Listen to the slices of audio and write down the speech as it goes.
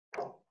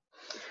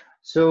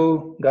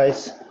So,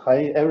 guys,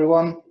 hi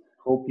everyone.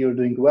 Hope you're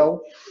doing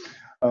well.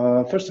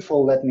 First of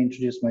all, let me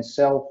introduce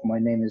myself. My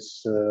name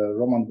is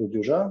Roman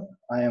Burdiuzha.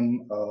 I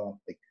am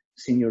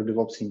senior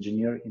DevOps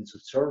engineer in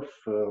SoftServe,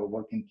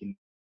 working in.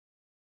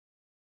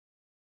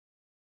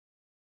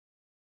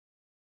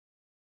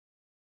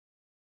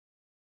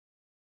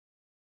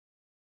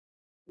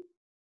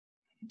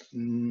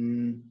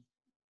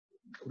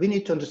 We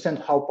need to understand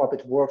how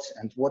Puppet works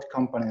and what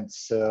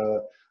components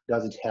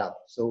does it have.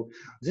 So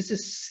this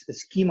is a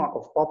schema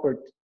of Puppet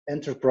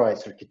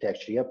enterprise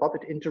architecture. Yeah,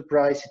 Puppet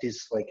enterprise, it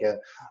is like a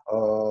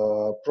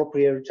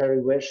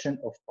proprietary version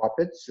of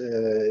Puppet.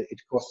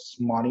 It costs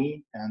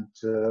money and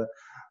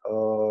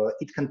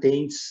it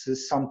contains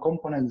some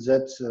components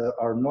that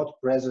are not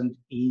present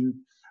in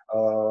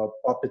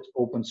Puppet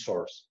open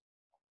source.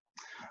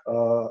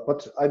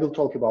 But I will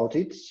talk about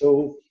it.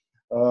 So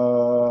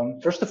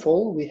first of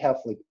all, we have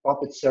like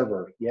Puppet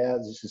server. Yeah,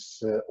 this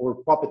is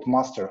or Puppet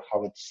master,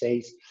 how it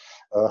says,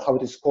 how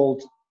it is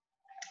called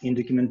in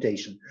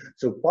documentation.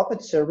 So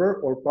Puppet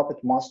server or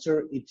Puppet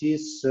master, it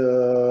is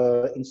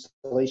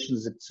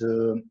installations that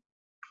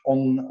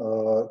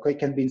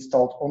can be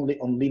installed only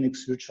on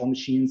Linux virtual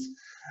machines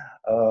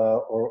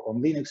or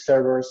on Linux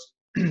servers.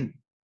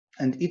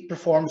 And it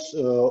performs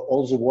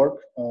all the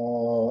work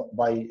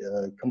by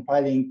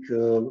compiling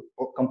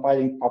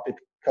Puppet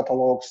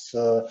catalogs,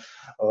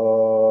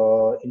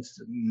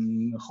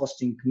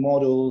 hosting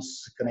modules,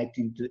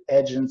 connecting to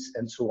agents,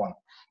 and so on.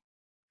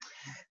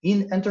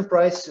 In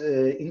enterprise,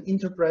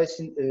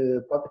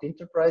 Puppet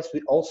enterprise,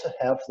 we also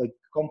have like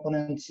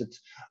components that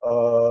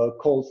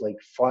called like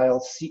file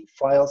sync,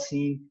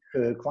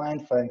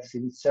 client file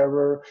sync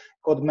server,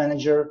 code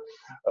manager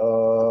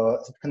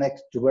that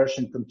connect to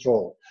version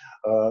control.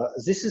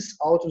 This is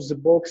out of the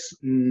box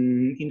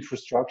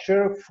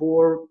infrastructure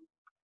for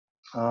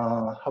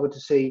how to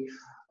say.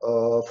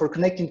 For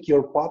connecting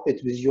your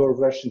Puppet with your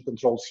version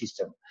control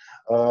system.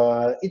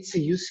 It's a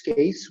use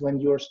case when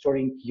you're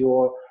storing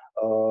your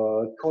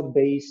code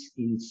base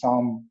in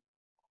some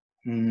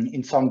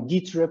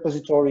Git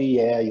repository.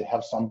 Yeah, you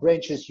have some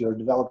branches, you're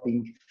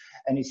developing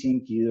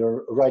anything,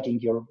 you're writing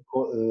your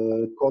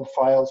code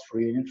files for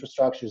your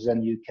infrastructures,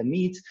 and you can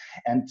meet,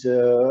 and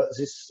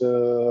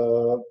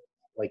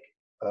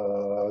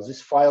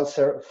this file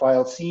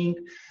sync,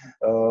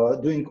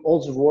 doing all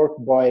the work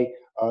by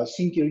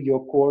syncing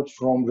your code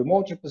from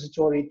remote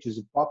repository to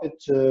the Puppet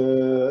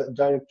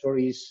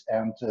directories,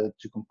 and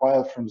to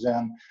compile from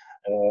them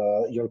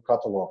your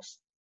catalogs.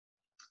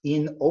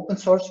 In open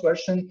source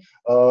version,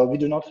 we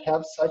do not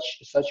have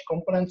such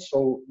components,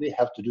 so we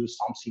have to do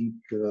something,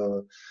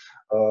 so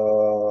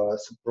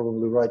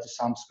probably write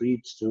some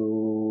scripts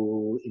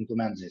to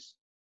implement this.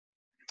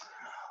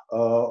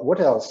 What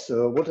else?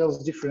 What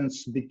else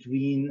difference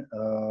between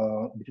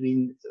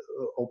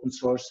open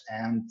source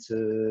and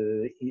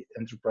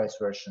enterprise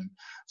version?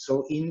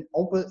 So in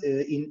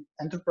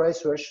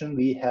enterprise version,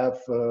 we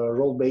have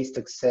role-based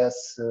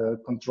access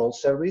control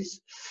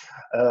service.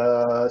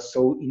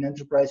 So in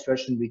enterprise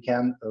version, we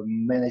can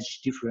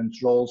manage different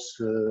roles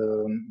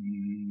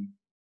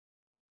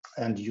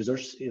and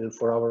users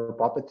for our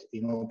Puppet.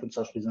 In open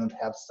source, we do not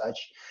have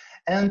such.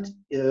 And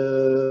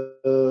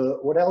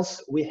what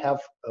else? We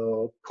have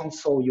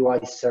console UI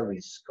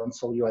service.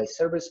 Console UI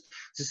service.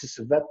 This is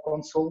a web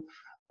console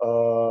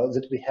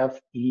that we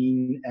have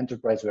in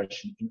enterprise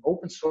version. In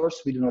open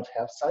source, we do not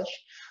have such.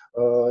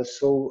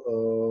 So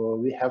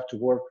we have to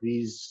work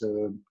with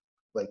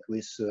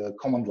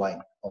command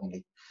line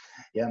only.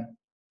 Yeah.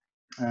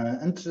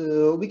 And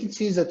we can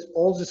see that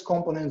all these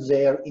components,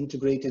 they are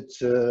integrated.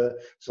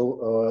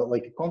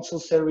 Like a console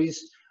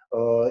service,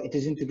 it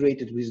is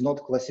integrated with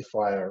node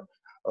classifier.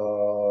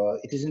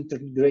 It is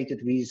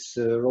integrated with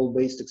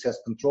role-based access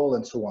control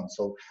and so on.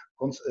 So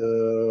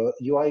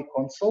UI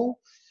console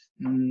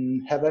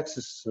have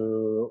access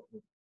to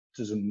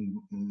a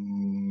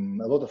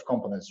lot of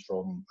components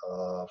from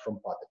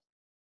Puppet.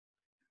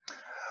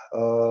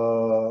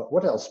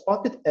 What else?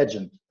 Puppet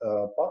agent.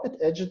 Puppet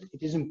agent,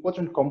 it is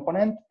important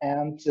component,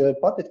 and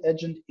Puppet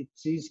agent, it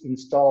is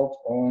installed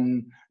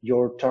on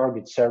your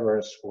target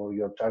servers or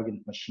your target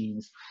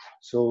machines.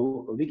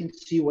 So we can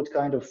see what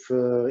kind of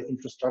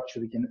infrastructure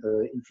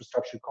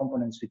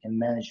components we can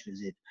manage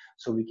with it.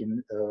 So we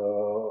can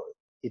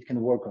it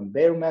can work on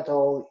bare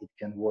metal, it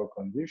can work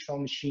on virtual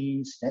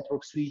machines,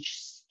 network switch,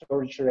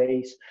 storage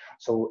arrays.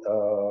 So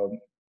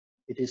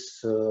it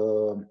is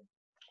a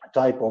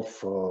type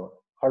of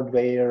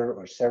hardware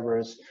or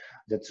servers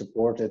that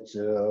supported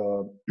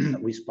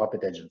with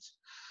Puppet agents.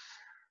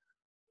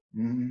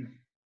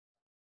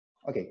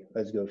 Okay,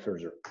 let's go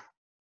further.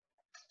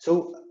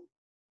 So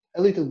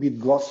a little bit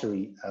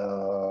glossary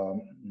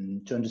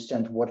to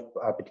understand what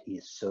Puppet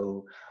is.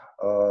 So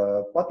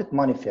Puppet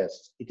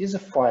manifest, it is a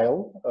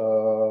file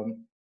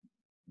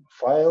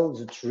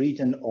that's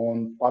written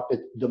on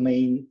Puppet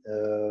domain.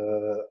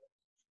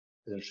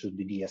 There should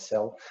be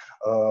DSL,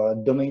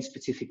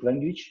 domain-specific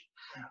language.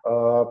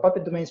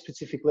 Puppet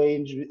domain-specific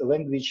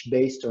language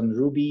based on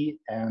Ruby,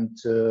 and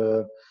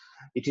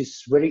it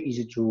is very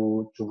easy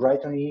to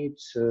write on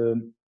it.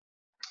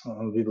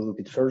 we will look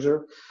at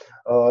further.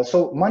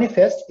 So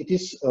manifest, it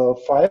is a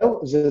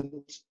file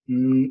that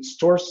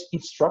stores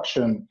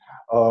instruction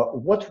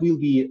what will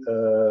be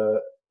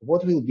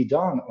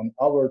done on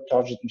our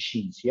target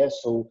machines.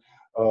 Yes, so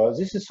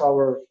this is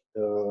our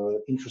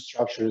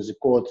infrastructure as a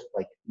code,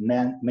 like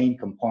main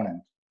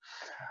component.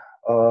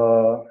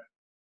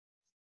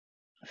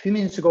 A few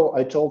minutes ago,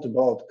 I told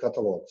about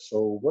catalog.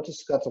 So what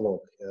is catalog?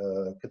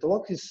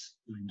 Catalog is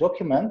a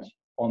document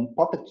on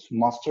Puppet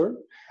master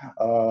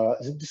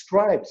that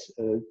describes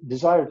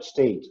desired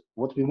state,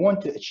 what we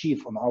want to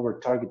achieve on our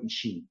target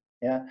machine.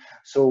 Yeah.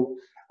 So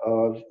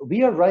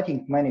we are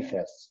writing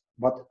manifests,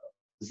 but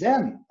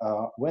then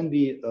when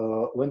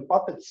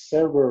Puppet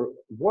server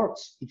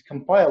works, it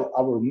compiles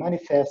our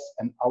manifest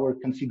and our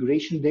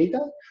configuration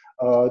data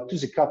to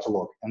the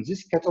catalog, and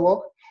this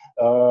catalog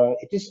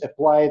it is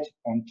applied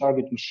on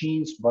target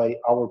machines by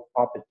our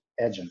Puppet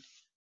agent.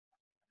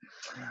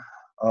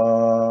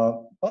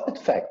 Puppet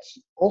facts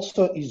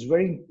also is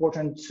very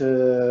important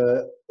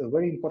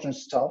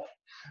stuff.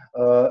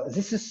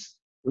 This is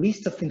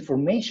list of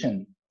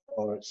information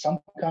or some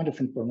kind of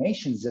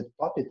information that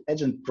Puppet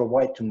agent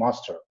provide to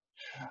master.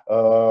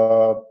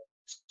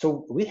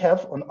 So we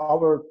have on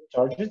our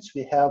targets,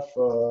 we have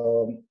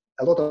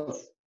a lot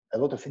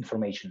of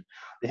information.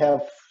 We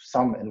have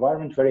some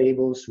environment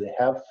variables, we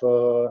have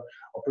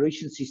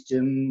operation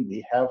system,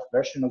 we have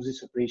version of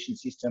this operation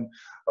system,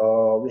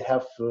 we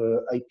have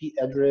IP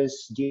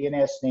address,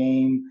 DNS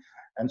name,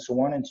 and so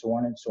on and so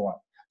on and so on.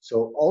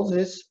 So all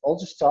this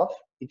stuff,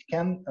 it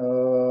can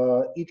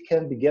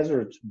be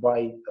gathered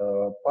by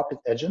Puppet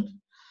agent,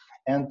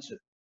 and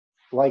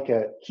like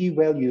a key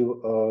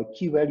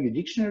value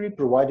dictionary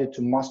provided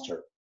to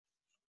master,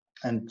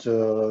 and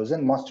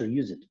then master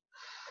use it.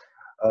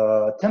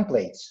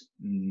 Templates.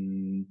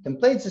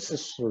 Templates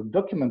is a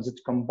document that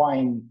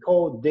combine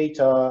code,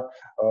 data.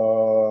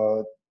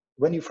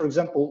 When you, for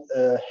example,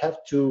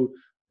 have to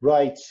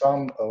write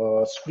some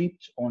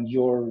script on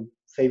your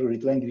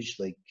favorite language,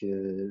 like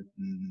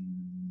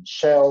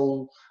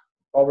Shell,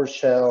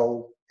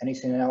 PowerShell,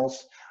 anything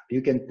else,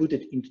 you can put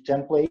it into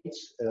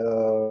templates,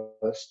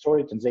 store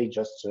it, and they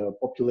just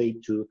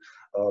populate to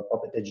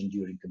Puppet agent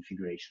during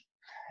configuration.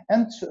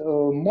 And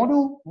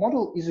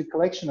model is a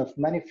collection of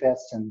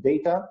manifests and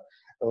data,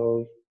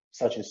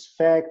 such as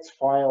facts,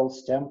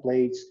 files,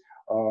 templates,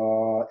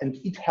 and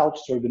it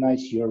helps to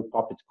organize your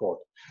Puppet code.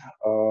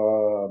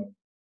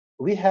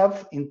 We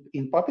have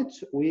in Puppet,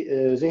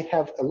 they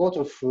have a lot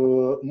of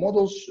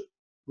models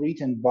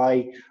written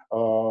by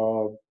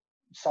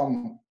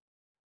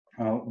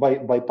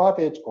by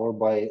Puppet or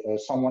by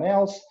someone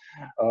else,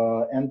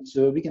 and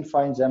we can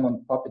find them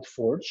on Puppet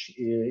Forge.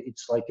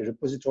 It's like a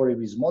repository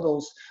with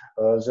models.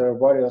 There are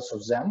various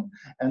of them,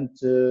 and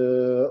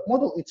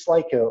model, it's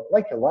like a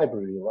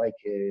library, like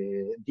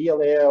a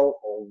DLL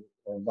or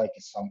like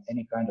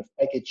any kind of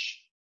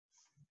package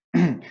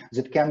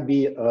that can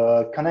be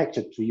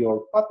connected to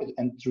your Puppet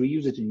and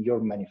reuse it in your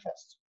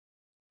manifest.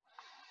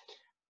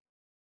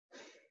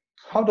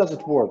 How does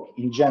it work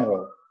in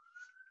general?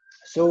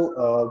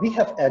 So we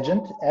have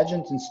agent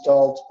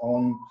installed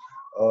on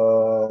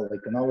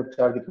on our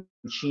target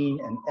machine,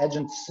 and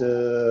agent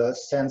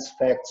sends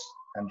facts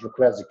and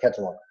requests the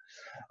catalog.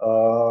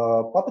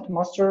 Puppet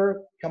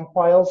master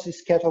compiles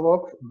this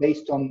catalog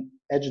based on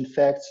agent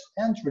facts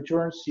and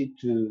returns it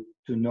to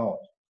node.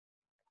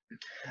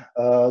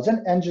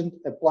 Then agent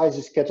applies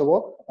this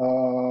catalog.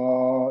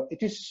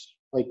 It is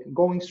like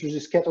going through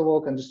this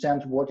catalog,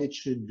 understand what it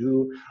should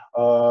do.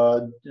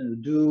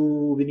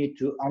 Do we need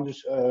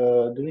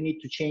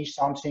to change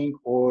something,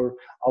 or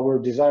our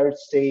desired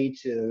state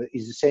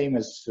is the same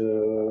as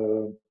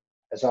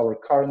our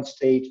current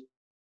state?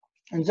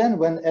 And then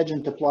when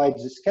agent applied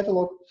this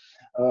catalog,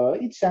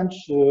 it sends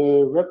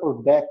a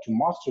report back to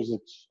master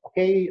that,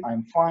 okay,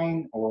 I'm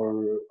fine,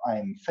 or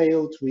I'm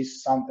failed with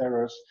some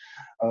errors.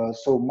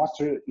 So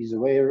master is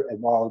aware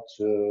about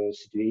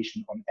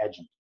situation on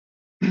agent.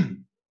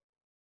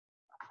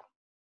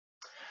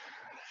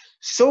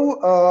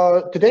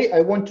 So today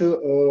I want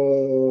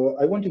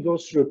to go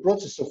through a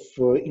process of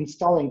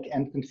installing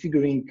and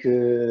configuring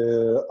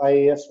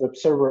IIS web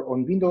server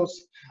on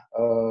Windows.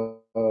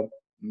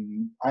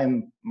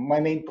 My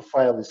main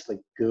profile is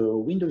like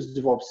Windows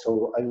DevOps,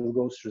 so I will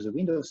go through the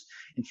Windows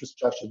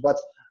infrastructure, but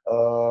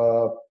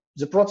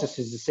the process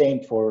is the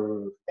same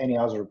for any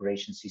other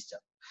operation system.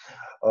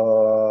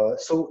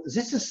 So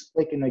this is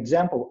like an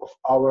example of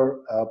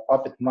our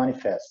Puppet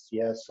manifest.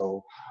 Yeah,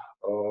 so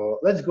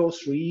let's go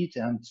through it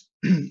and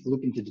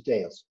look into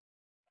details.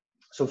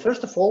 So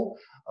first of all,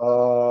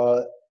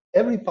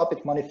 every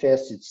Puppet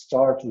manifest, it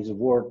starts with the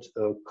word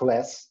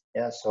class.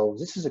 Yeah, so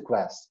this is a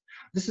class.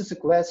 This is a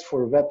class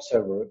for a web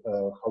server,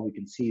 how we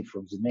can see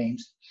from the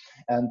names.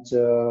 And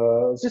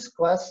this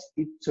class,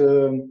 it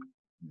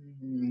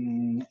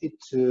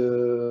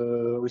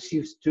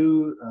receives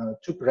two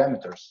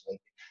parameters,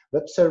 like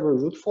web server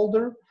root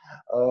folder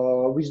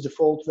with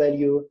default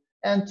value,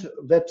 and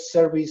web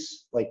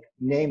service, like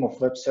name of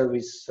web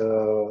service,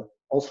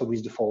 also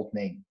with default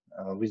name,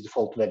 with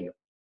default value.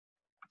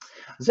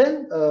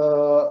 Then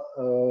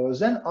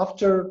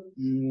after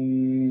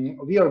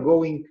we are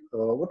going,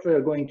 what we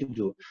are going to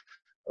do?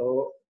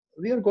 Uh,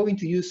 we are going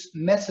to use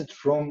method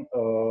from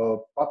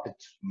Puppet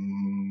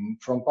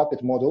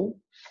model,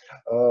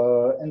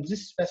 and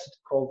this method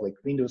called like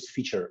Windows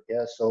feature.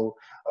 Yeah, so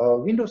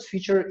Windows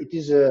feature, it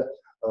is a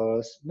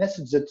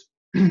method that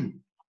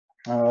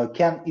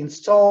can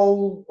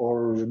install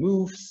or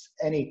remove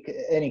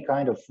any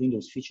kind of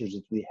Windows features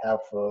that we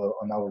have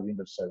on our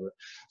Windows server.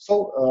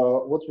 So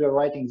what we are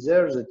writing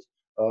there is that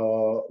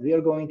we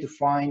are going to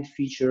find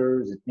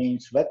feature that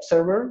names web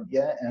server,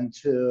 yeah, and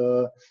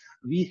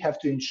we have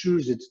to ensure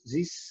that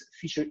this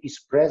feature is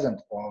present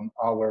on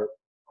our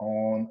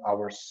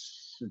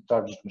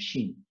target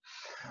machine.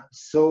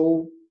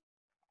 So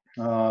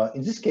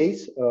in this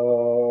case,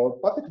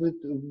 Puppet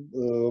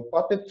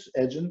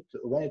agent,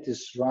 when it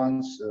is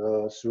runs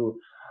through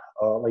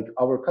like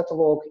our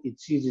catalog,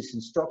 it sees this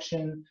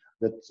instruction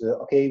that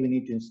okay, we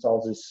need to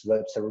install this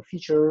web server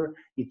feature.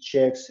 It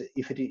checks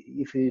if it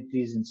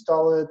is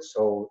installed,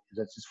 so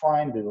that is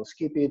fine. We will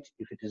skip it.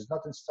 If it is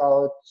not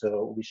installed,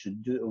 so we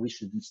should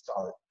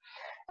install it.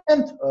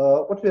 And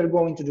what we are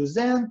going to do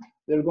then,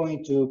 we're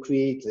going to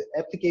create an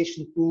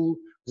application pool.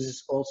 This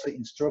is also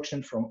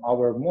instruction from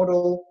our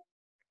model.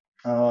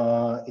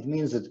 It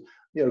means that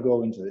we are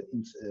going to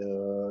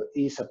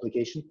is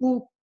application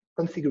pool,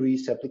 configure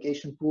is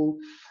application pool,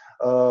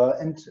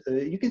 and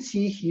you can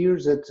see here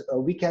that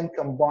we can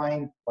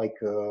combine like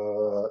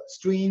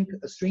string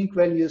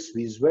values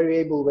with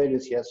variable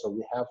values. Yeah, so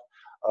we have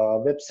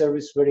web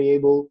service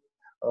variable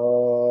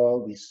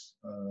with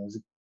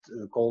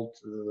called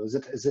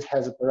that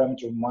has a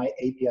parameter my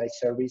API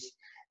service,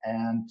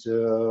 and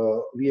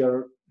we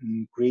are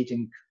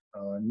creating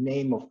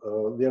name of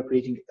we are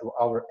creating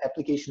our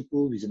application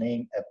pool with the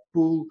name app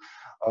pool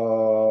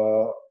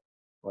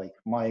like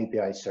my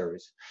API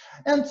service,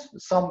 and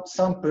some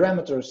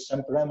parameters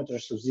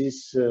of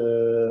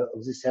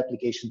this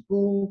application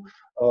pool.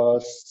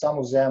 Some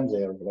of them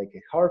they're like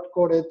hard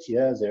coded,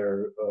 yeah,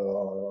 they're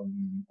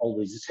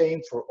always the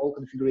same for all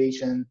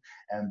configuration,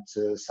 and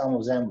some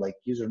of them like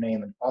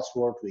username and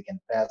password we can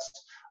pass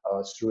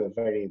through a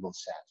variable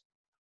set.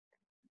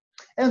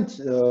 And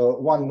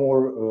one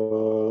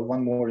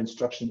more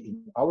instruction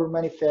in our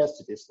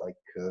manifest. It is like,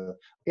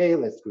 okay,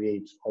 let's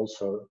create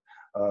also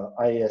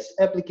IIS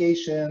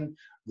application.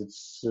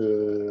 That's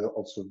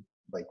also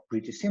like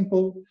pretty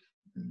simple.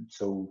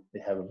 So we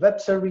have a web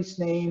service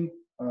name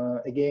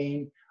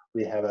again.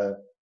 We have a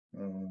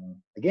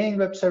again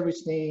web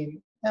service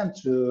name, and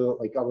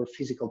like our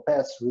physical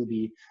paths will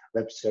be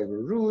web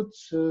server root,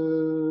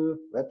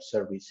 web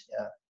service.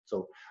 Yeah.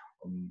 So.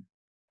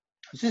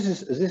 This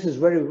is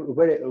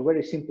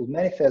very simple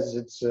manifest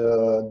that's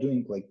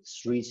doing like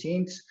three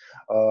things: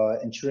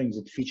 ensuring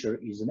that feature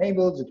is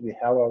enabled, that we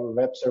have our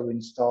web server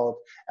installed,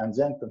 and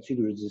then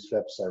configure this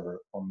web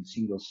server on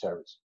single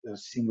server.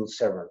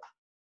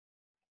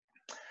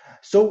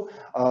 So,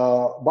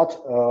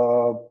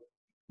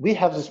 we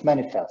have this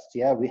manifest.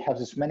 Yeah, we have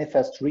this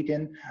manifest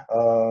written,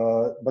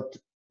 but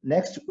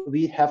next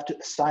we have to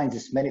assign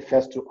this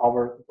manifest to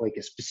our like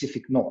a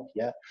specific node.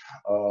 Yeah,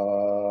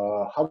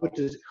 how we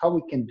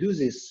can do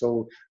this?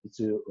 So it's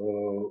a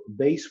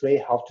base way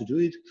how to do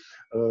it.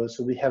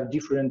 So we have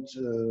different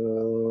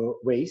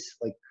ways.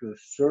 Like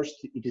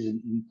first, it is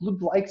an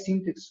include like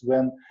syntax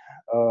when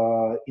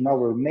in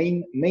our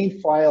main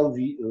file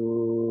we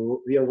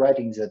are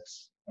writing that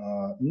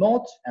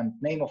node and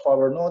name of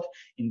our node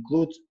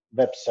include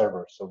web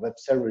server. So web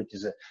server, it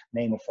is a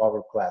name of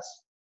our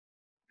class.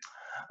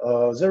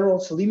 There are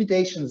also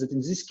limitations that in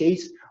this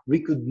case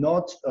we could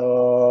not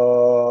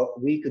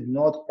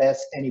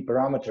pass any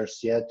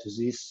parameters yet to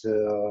this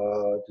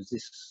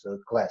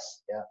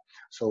class. Yeah.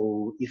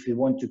 So if we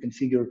want to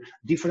configure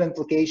different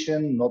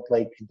location, not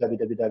like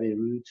www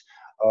root,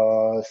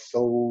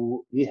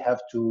 so we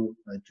have to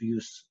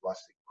use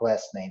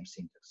class name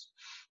syntax.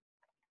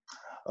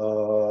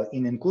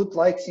 In include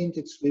like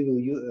syntax, we will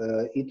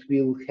it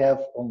will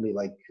have only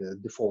like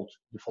default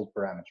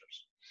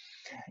parameters.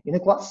 In a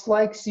class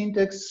like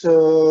syntax,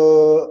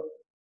 there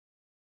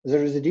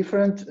is a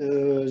different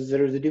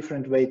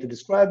way to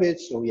describe it.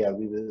 So yeah,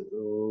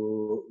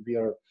 we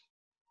are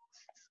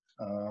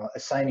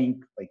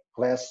assigning like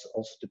class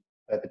also to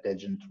Puppet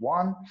agent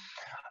 1.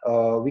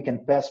 We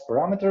can pass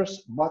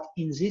parameters, but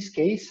in this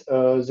case,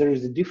 there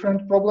is a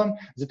different problem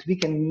that we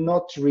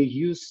cannot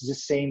reuse the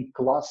same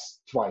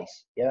class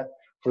twice. Yeah.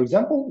 For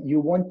example, you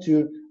want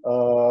to,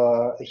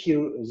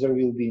 here there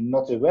will be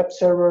not a web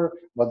server,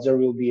 but there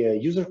will be a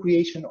user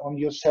creation on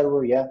your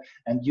server, yeah,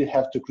 and you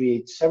have to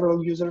create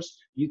several users.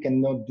 You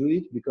cannot do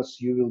it because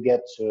you will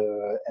get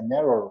an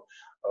error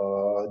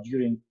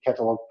during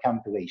catalog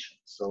compilation.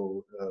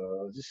 So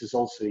this is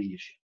also an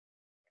issue.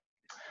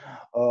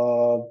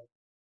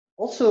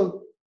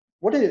 Also,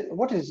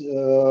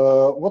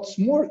 what's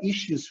more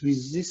issues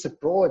with this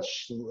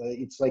approach?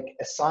 It's like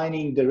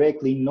assigning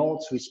directly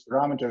nodes with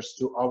parameters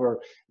to our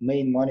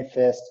main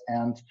manifest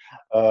and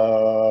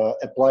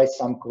apply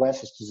some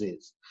classes to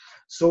this.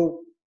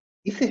 So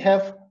if we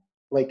have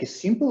like a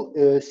simple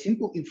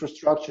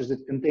infrastructure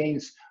that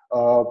contains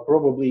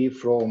probably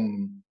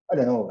from, I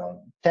don't know, around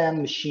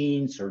 10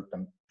 machines or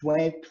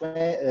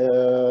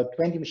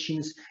 20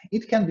 machines,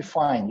 it can be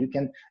fine. You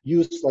can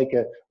use like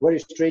a very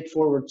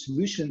straightforward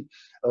solution,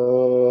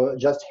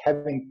 just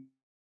having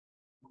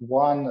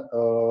one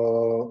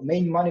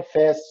main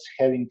manifest,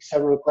 having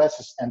several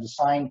classes, and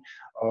assign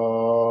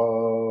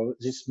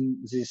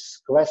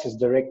these classes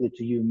directly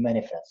to your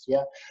manifest.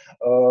 Yeah,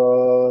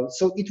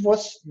 so it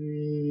was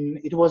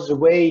a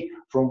way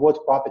from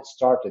what Puppet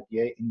started.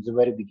 Yeah, in the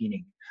very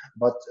beginning.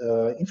 But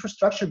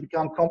infrastructure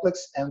become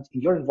complex, and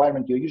in your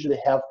environment, you usually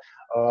have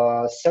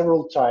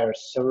several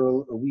tires,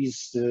 several with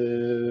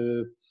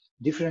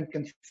different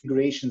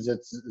configurations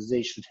that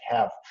they should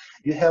have.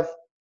 You have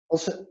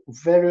also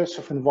various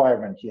of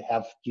environment. You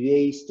have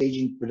QA,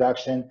 staging,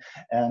 production,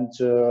 and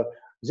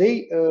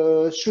they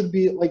should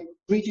be like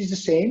pretty the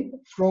same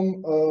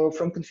from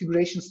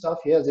configuration stuff.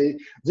 Yeah,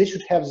 they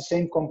should have the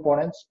same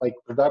components, like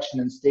production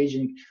and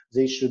staging.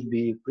 They should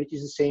be pretty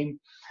the same.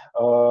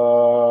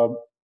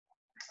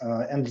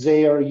 And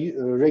they are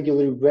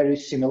regularly very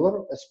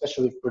similar,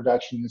 especially if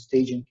production and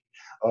staging.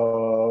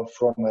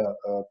 From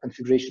a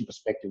configuration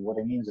perspective, what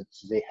I mean is that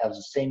they have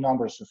the same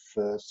numbers of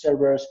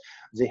servers.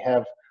 They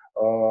have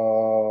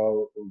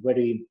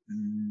very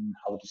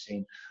how to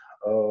say,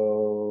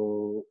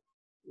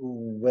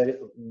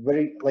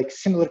 very like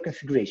similar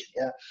configuration.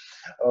 Yeah,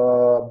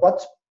 but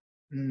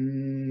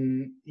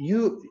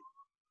you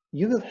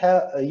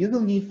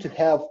will need to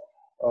have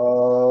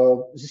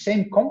the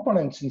same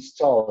components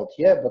installed,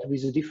 yeah, but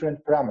with the different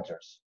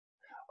parameters.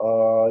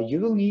 You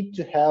will need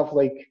to have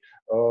like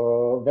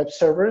web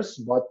servers,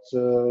 but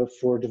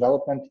for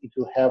development it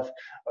will have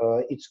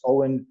its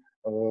own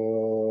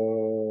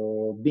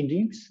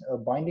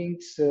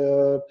bindings.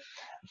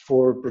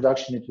 For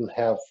production it will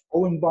have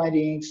own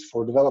bindings.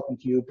 For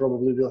development you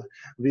probably will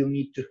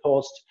need to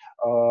host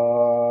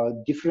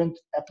different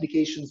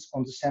applications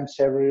on the same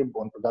server.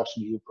 On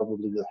production you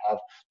probably will have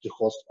to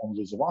host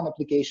only the one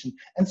application,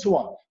 and so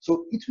on.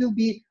 So it will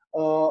be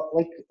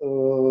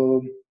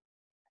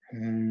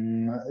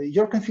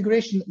your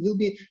configuration will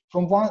be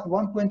from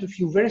one point of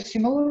view very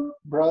similar,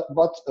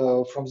 but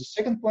from the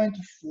second point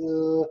of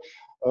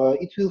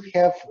it will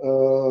have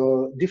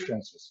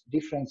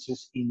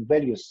differences in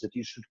values that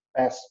you should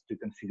pass to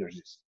configure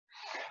this.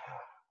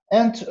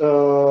 And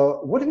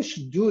what we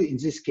should do in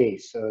this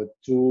case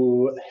to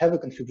have a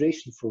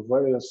configuration for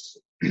various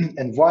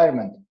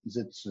environments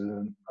that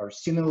are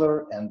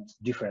similar and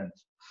different.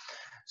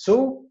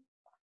 So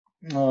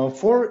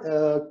for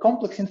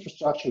complex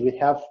infrastructure, we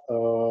have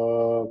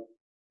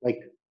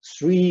like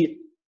three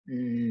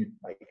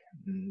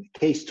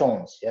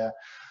keystones. Yeah.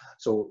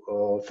 So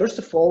first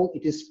of all,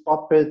 it is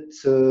Puppet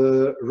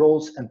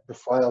roles and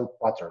profile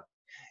pattern.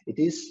 It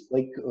is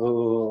like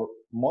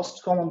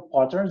most common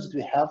patterns that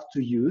we have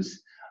to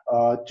use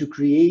to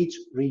create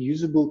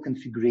reusable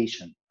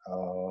configuration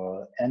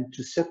and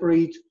to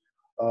separate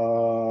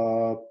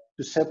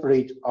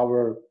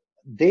our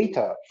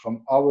data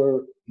from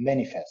our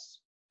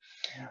manifests.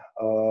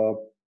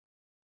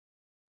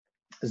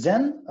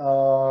 Then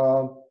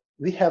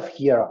we have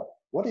Hiera.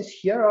 What is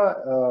Hiera?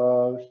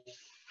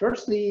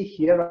 Firstly,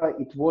 Hiera,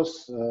 it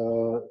was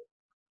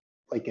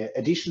like an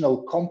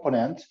additional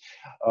component,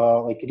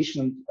 like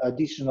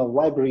additional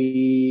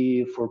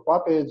library for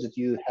Puppet that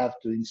you have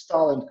to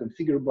install and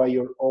configure by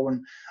your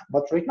own.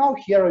 But right now,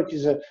 Hiera, it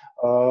is a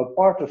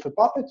part of a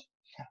Puppet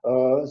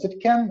that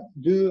can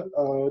do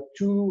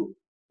two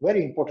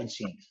very important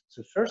things.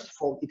 So first of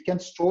all, it can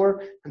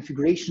store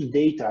configuration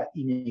data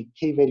in a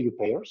key-value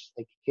pairs,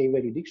 like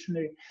key-value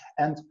dictionary.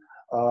 And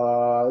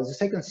the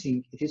second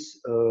thing, it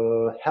is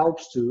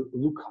helps to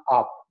look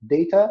up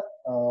data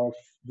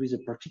with a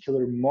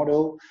particular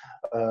model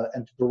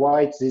and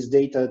provide this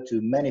data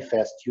to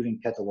manifest during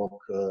catalog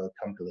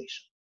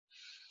compilation.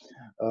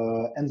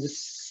 And the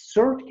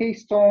third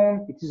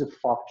keystone, it is a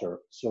factor.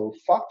 So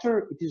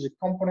factor, it is a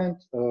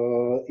component.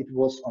 It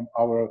was on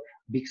our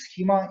big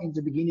schema in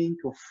the beginning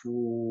of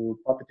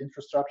Puppet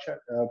infrastructure,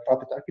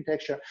 Puppet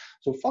architecture.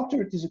 So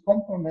factor, it is a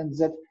component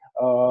that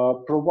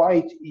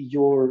provide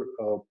your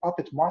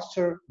Puppet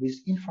master with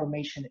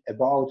information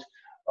about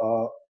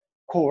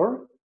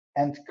core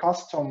and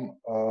custom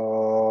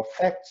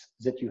facts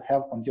that you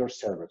have on your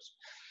servers.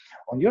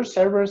 On your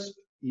servers,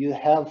 you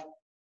have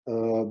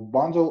a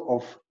bundle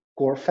of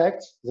core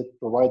facts that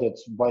provided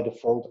by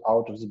default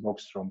out of the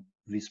box from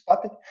this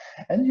Puppet,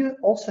 and you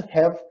also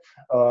have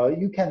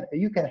you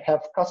can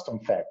have custom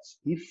facts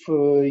if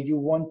you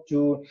want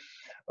to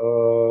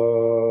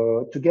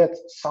get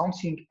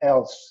something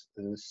else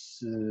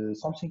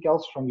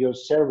from your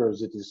server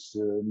that is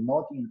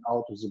not in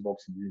out of the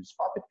box in this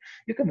Puppet.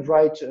 You can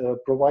write a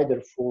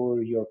provider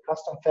for your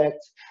custom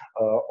facts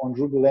on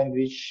Ruby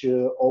language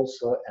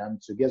also,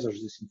 and to gather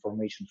this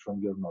information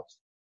from your nodes.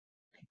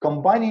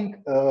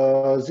 Combining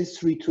these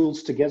three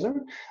tools together,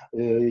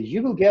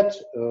 you will get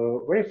a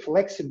very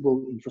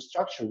flexible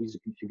infrastructure with the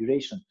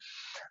configuration.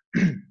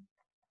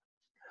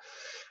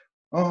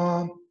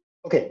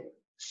 Okay,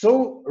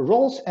 So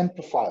roles and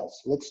profiles.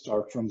 Let's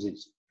start from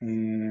this.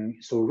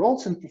 So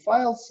roles and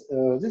profiles,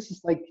 this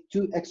is like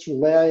two extra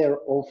layer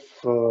of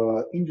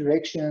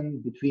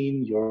interaction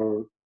between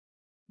your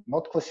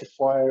node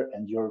classifier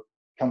and your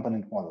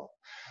component model.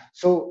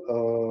 So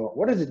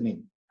what does it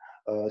mean?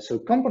 So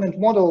component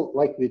model,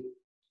 like we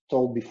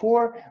told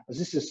before,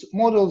 this is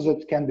models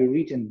that can be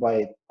written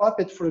by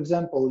Puppet, for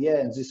example. Yeah,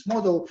 and this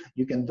model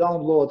you can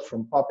download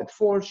from Puppet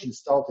Forge,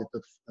 install it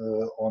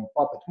on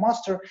Puppet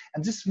Master,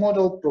 and this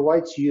model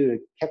provides you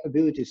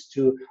capabilities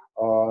to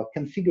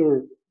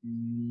configure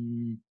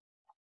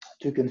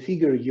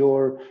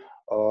your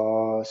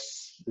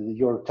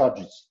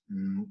targets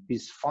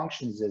with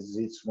functions that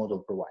this model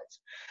provides.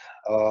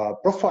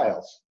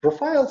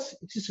 Profiles,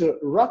 it is a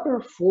wrapper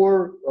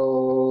for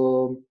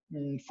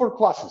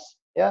classes.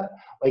 Yeah,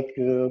 like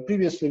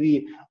previously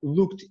we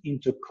looked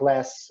into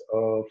class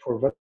for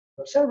web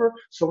server.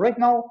 So right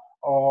now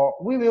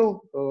we will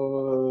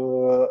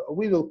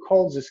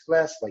call this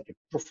class like a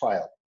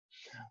profile.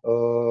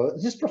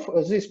 This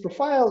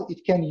profile,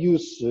 it can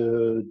use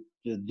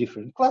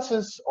different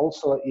classes.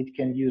 Also, it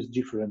can use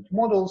different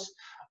models,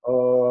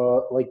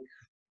 like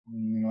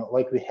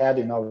we had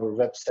in our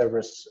web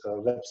server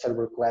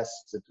class,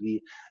 that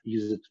we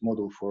use it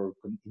model for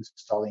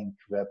installing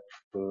web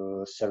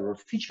server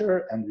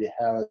feature, and we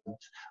had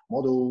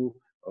model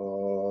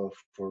for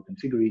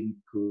configuring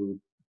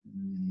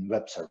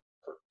web server.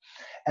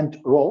 And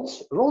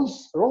roles,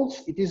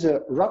 it is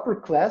a wrapper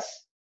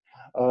class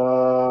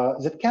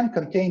that can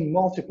contain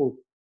multiple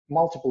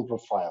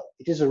profile.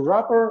 It is a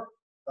wrapper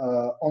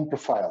on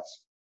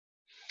profiles.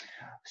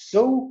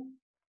 So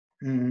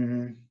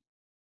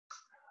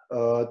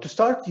to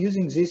start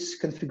using this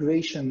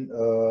configuration,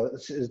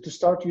 to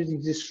start using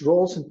this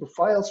roles and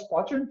profiles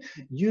pattern,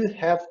 you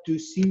have to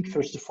think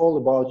first of all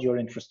about your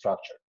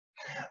infrastructure,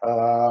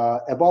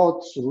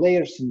 about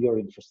layers in your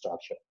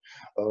infrastructure.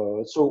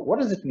 So what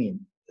does it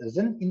mean?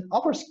 Then in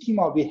our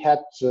schema, we had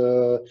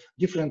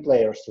different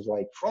layers, so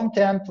like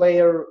front-end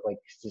layer,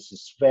 like this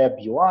is web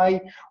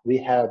UI, we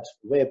had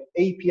web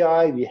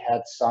API, we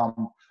had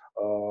some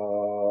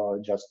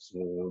just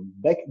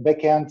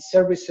backend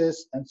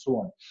services, and so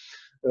on.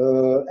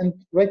 And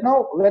right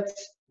now, let's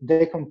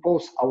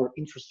decompose our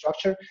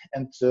infrastructure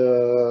and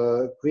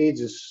create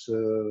these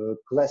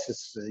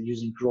classes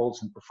using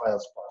roles and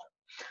profiles pattern.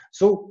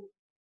 So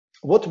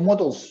what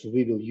models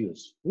we will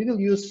use? We will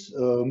use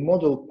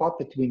model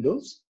Puppet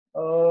Windows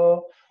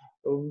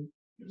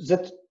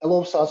that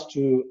allows us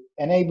to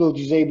enable,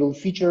 disable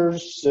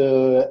features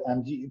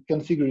and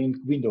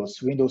configuring Windows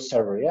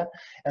Server. Yeah,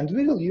 and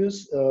we will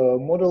use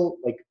model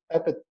like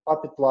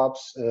Puppet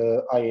Labs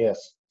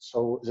IIS,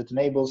 so that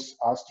enables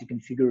us to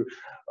configure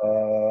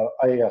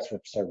IIS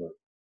web server.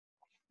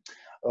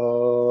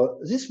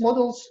 These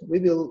models, we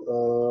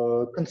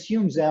will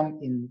consume them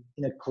in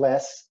a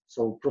class,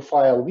 so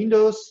profile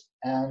Windows,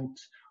 and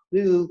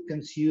we will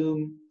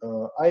consume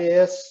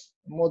IIS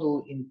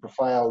model in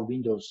profile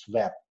Windows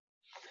Web.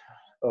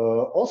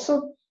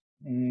 Also,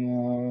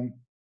 why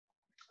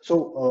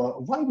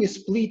do we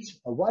split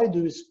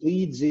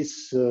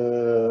these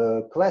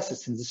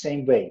classes in the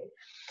same way?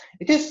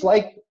 It is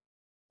like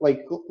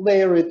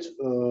layered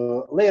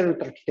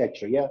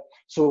architecture. Yeah.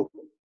 So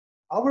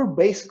our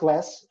base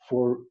class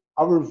for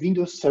our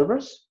Windows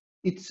servers,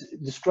 it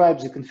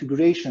describes the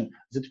configuration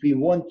that we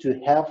want to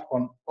have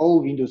on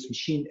all Windows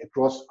machine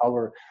across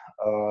our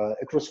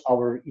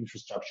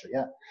infrastructure.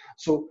 Yeah.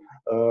 So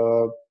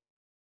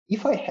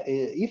if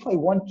I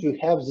want to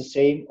have the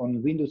same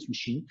on Windows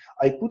machine,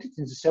 I put it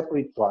in the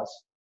separate class,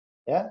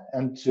 yeah,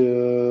 and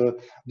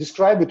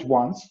describe it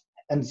once,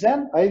 and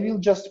then I will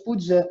just put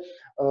the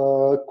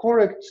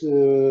correct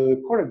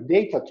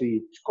data to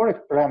it,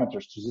 correct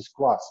parameters to this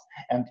class,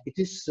 and it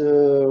is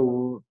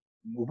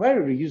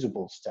very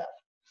reusable stuff.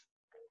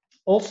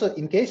 Also,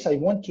 in case I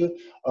want to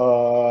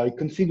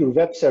configure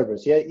web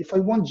servers, yeah, if I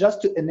want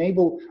just to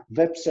enable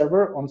web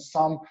server on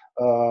some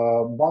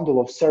bundle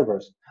of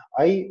servers,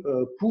 I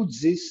put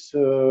this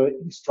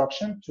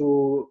instruction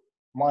to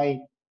my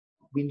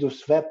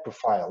Windows Web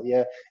profile.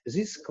 Yeah,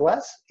 this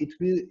class, it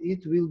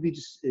will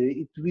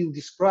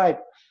describe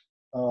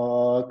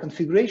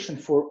configuration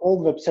for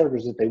all web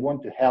servers that I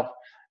want to have,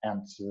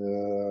 and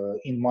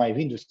in my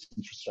Windows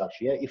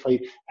infrastructure. Yeah, if I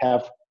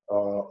have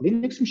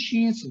Linux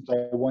machines, and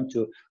I want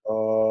to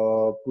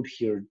put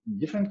here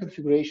different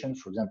configuration,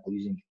 for example,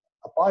 using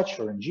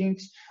Apache or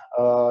Nginx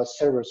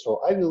server, so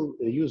I will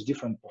use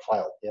different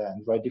profile, yeah,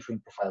 and write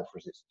different profile for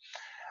this.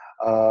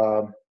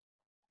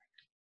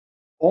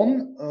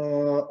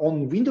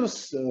 On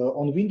Windows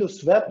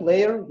Web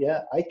layer,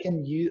 yeah, I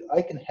can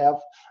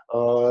have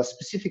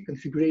specific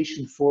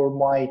configuration for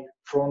my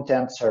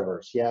front-end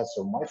servers. Yeah,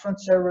 so my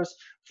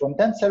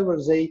front-end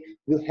servers, they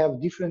will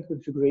have different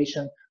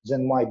configuration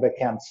than my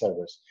back-end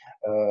servers.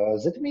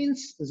 That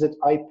means that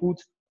I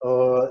put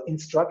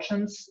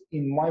instructions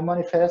in my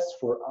manifest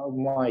for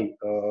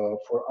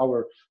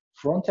our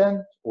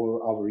front-end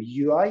or our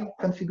UI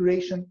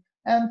configuration,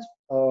 and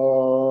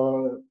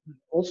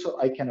also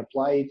I can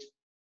apply it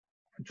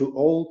to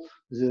all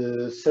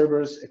the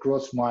servers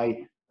across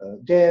my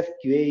dev,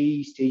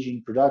 QA,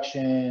 staging,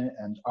 production,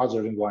 and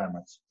other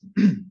environments.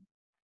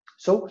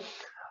 So,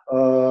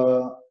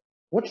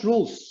 what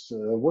rules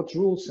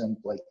and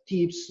like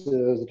tips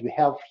that we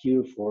have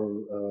here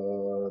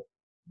for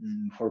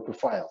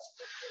profiles?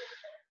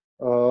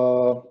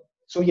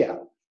 So yeah,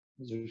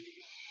 the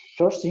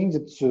first thing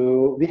that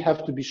we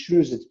have to be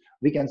sure that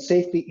we can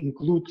safely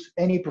include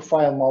any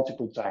profile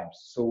multiple times.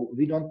 So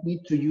we don't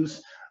need to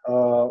use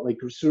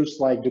like resource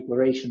like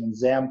declaration and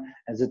them,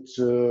 and that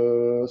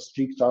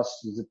strict us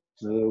that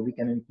we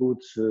can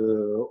include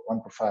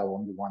one profile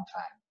only one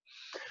time.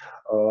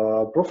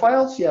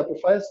 Profiles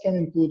can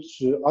include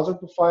other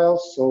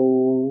profiles,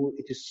 so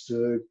it is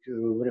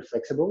very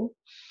flexible.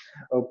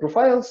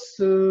 Profiles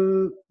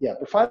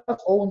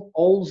own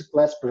all the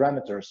class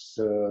parameters.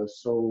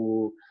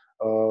 So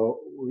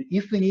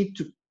if we need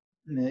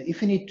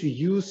to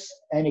use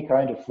any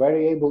kind of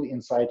variable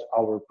inside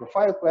our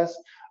profile class,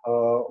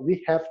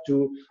 we have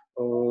to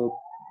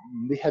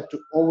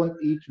own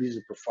it with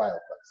the profile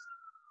class.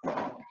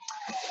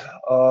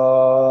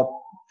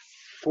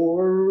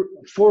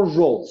 For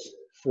roles,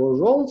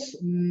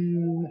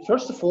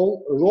 first of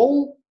all,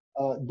 role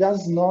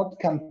does not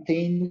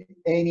contain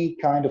any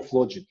kind of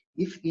logic.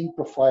 If in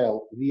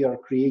profile we are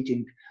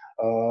creating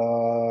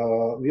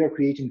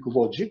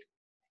logic,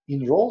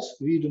 in roles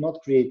we do not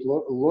create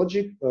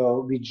logic.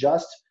 We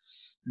just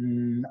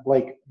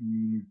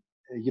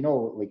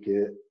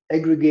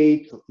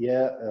aggregate,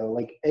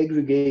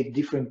 aggregate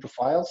different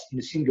profiles in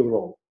a single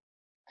role.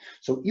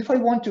 So if I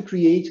want to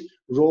create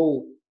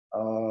role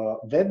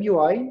web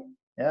UI,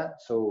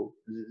 so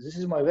this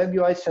is my web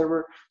UI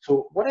server.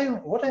 So what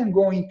I'm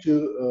going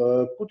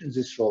to put in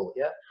this role,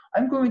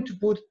 I'm going to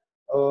put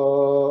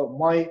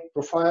my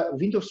profile,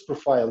 Windows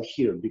profile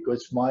here,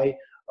 because my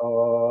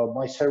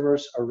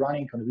servers are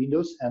running on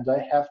Windows, and I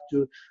have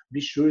to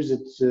be sure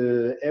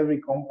that every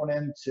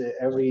component,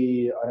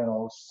 every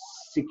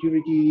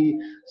security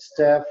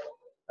stuff,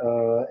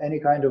 any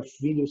kind of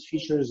Windows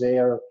features, they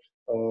are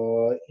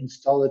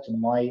installed on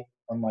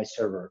my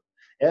server.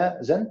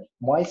 Then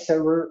my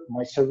server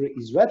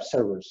is web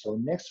server. So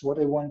next, what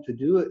I want to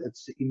do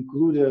is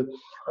include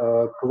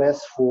a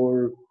class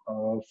for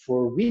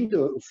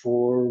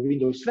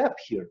Windows Web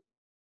here.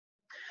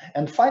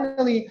 And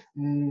finally,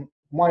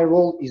 my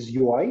role is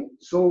UI.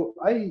 So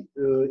I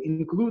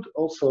include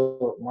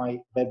also my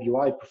web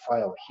UI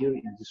profile here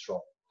in this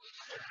role.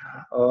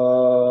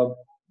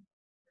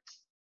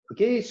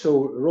 Okay,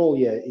 so role,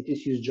 it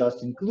is used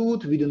just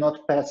include. We do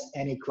not pass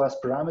any class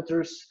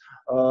parameters.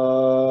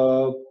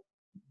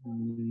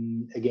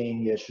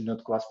 Again, should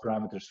not class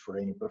parameters for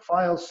any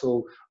profile.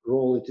 So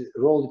role it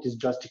is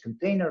just a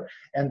container.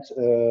 And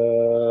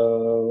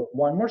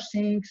one more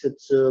thing,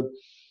 that's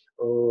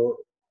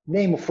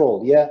name of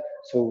role.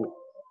 So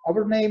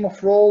our name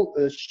of role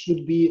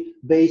should be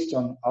based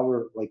on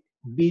our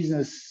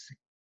business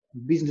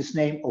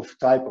name of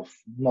type of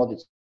node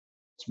it's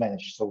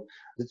managed. So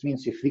that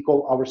means if we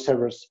call our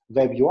servers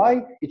web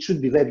UI, it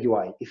should be web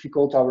UI. If we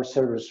call our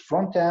servers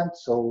front end,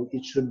 so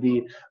it should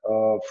be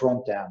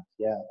front end,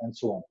 and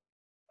so on.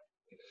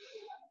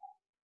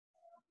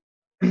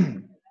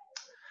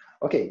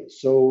 Okay,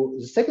 so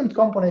the second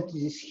component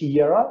is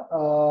Hiera,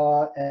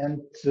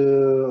 and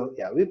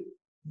we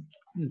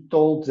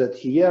told that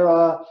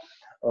Hiera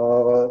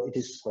it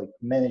is like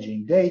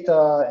managing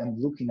data and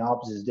looking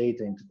up this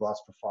data into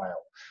class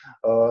profile.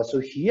 So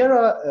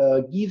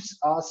Hiera gives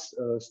us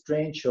a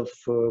strength of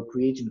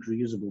creating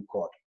reusable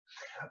code.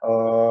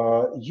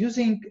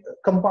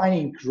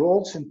 Combining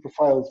roles and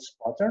profiles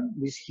pattern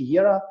with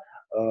Hiera,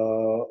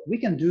 we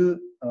can do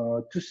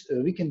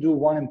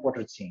one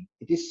important thing.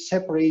 It is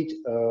separate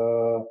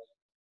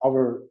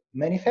our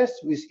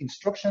manifest with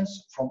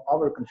instructions from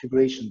our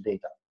configuration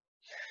data.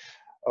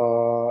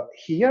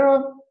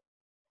 Hiera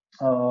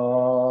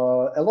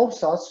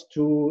allows us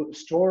to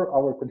store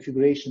our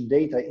configuration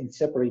data in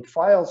separate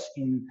files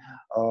in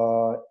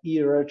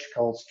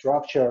hierarchical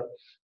structure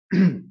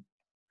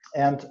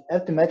and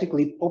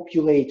automatically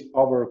populate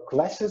our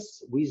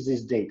classes with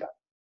this data.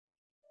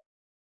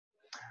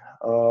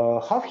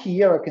 How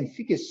Hiera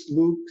config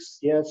looks,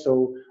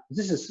 so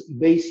this is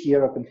base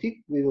Hiera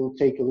config. We will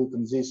take a look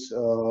at this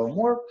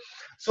more.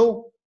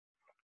 So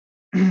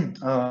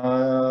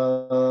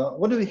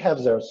what do we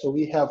have there? So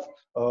we have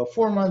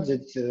format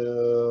that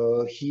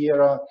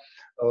Hiera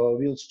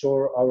will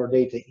store our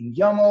data in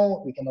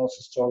YAML. We can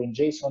also store in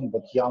JSON,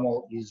 but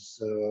YAML is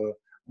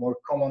more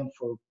common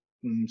for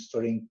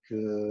storing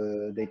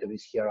data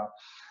with Hiera.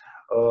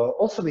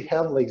 Also, we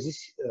have like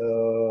this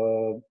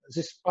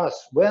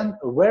path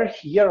where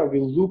Hiera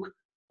will look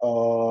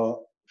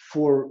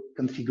for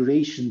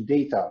configuration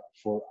data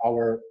for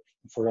our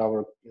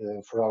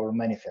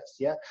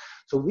manifest.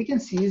 So we can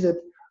see that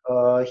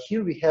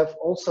here we have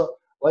also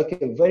like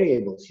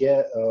variables.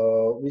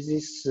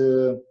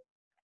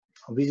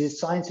 With this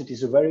signs, it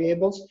is a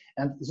variables,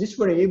 and these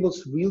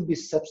variables will be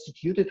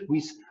substituted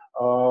with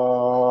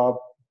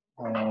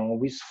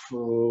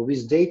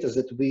data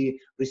that we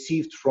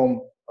received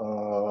from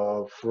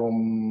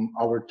from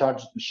our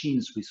target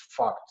machines with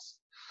facts.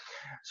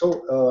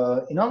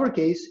 So in our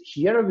case,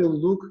 here we'll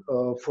look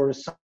for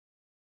some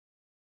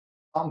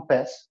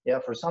paths,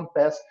 for some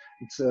paths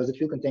that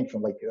will contain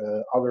from like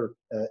our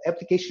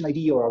application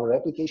ID or our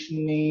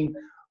application name,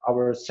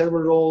 our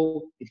server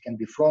role. It can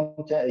be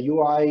front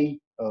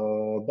UI,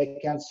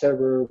 backend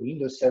server,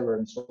 Windows server,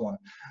 and so on,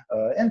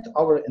 and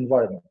our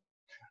environment.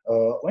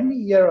 When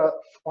Hiera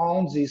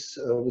found this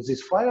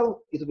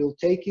file, it will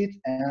take it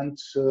and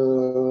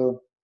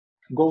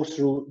go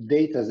through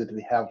data that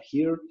we have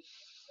here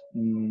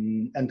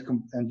and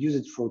use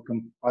it for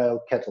compile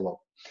catalog.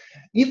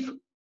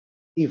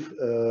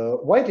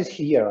 Why it is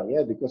Hiera?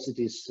 Yeah, because it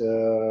is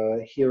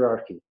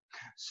hierarchy.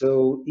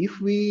 So if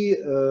we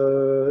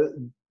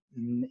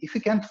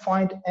can't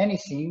find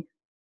anything,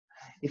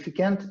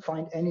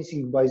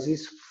 by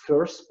this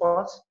first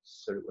pass,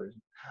 sorry,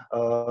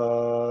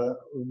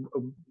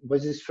 by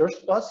this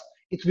first pass,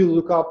 it will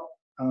look up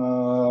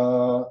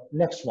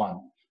next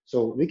one.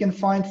 So we can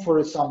find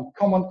for some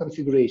common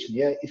configuration.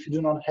 Yeah, if you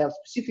do not have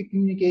specific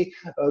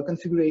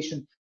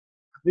configuration,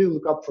 we will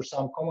look up for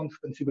some common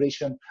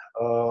configuration,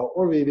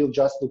 or we will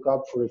just look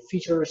up for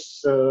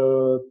features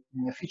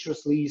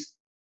list,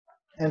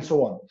 and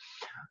so on.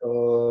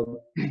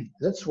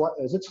 That's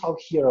how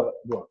Hiera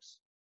works.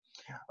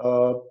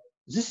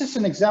 This is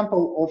an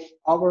example of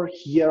our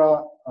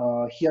Hiera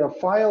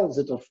file,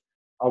 that of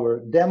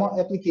our demo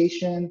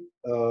application.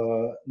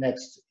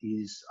 Next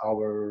is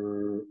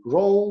our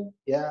role,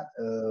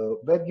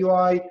 web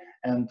UI,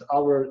 and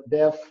our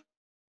dev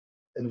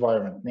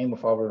environment, name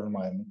of our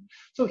environment.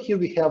 So here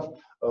we have,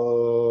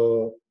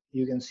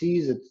 you can see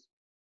that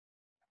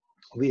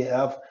we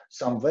have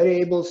some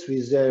variables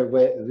with their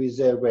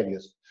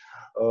values.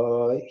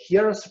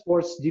 Hiera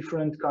supports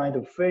different kind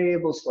of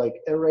variables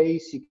like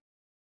arrays. You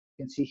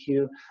can see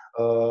here,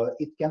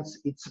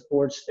 it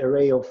supports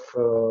array of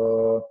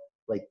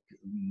like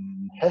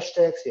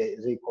hashtags.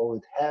 They call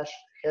it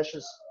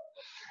hashes,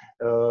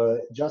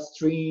 just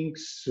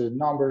strings,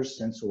 numbers,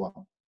 and so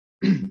on.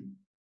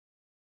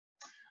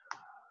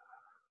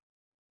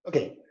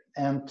 Okay,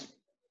 and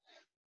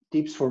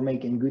tips for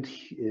making good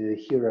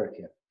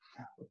hierarchy.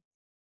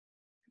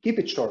 Keep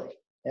it short.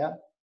 Yeah,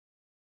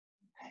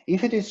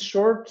 if it is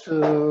short,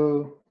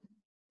 it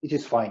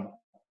is fine.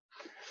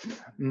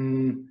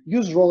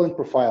 Use role and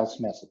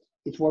profiles method.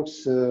 It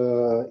works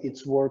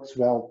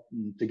well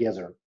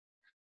together.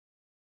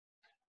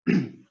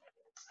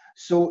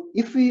 So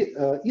if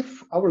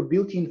our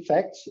built-in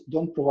facts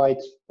don't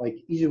provide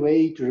like easy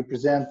way to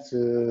represent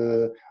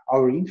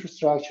our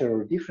infrastructure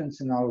or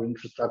difference in our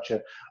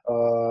infrastructure,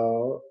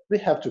 we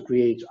have to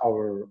create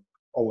our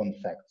own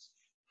facts.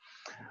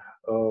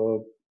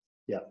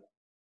 Yeah,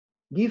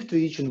 give to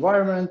each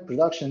environment,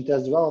 production,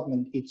 test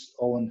development, its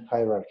own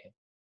hierarchy.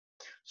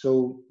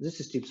 So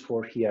this is tips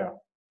for Hiera.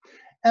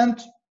 And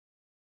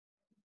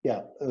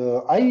yeah,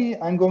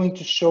 I'm going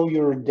to show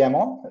you a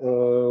demo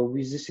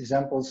with these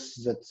examples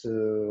that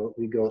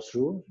we go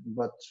through,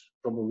 but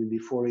probably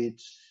before it,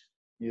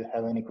 you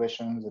have any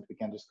questions that we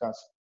can discuss?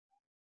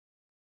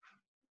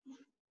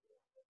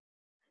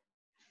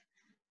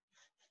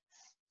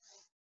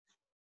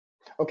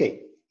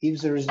 Okay,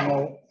 if there is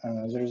no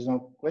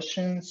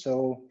question,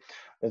 so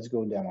let's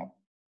go demo.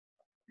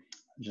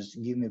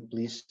 Just give me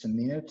please a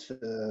minute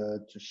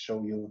to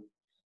show you.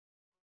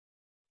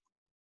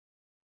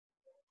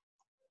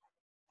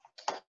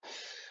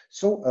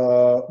 So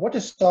what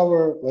is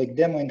our like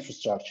demo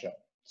infrastructure?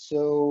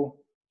 So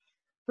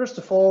first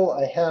of all,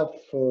 I have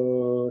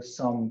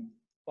some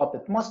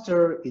Puppet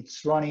master.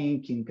 It's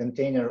running in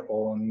container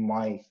on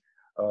my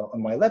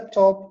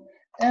laptop,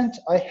 and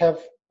I have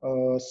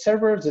a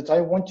server that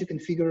I want to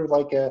configure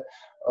like a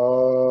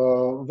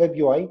web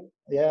UI,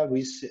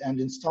 and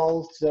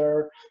install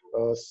there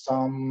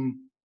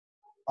some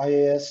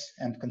IIS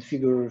and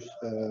configure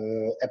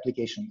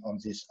application on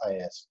this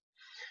IIS.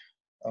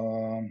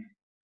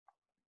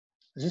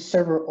 This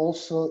server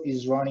also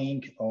is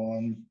running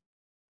on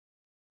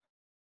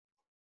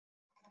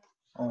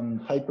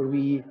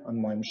Hyper-V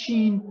on my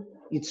machine.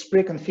 It's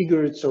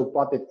pre-configured, so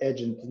Puppet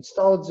agent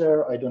installed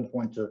there. I don't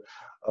want to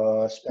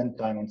spend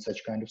time on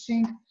such kind of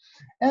thing.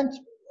 And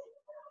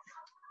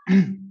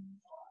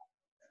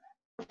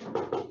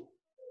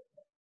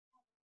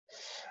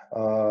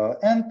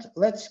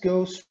let's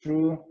go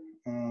through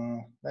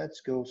a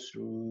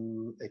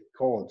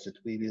code that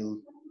we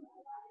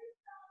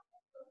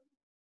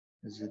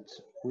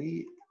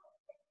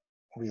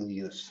will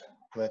use.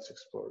 Let's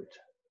explore it.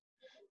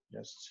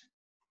 Just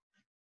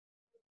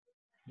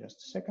a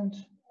second.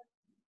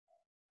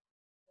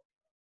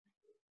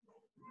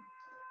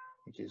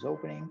 It is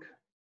opening.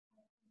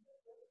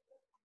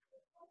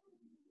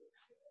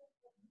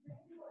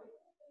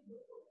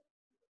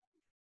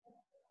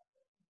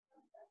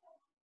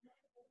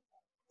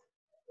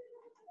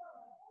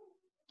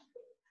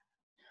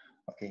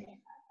 Okay.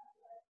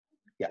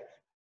 Yeah.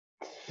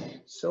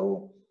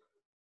 So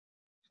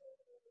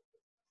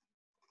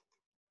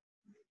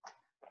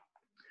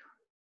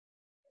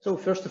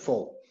first of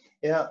all,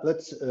 Yeah,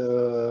 let's.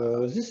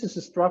 This is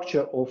a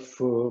structure of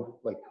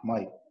like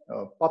my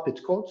Puppet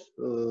code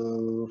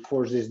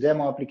for this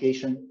demo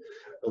application.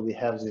 We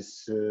have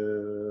this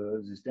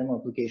demo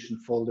application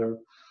folder.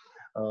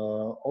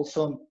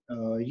 Also,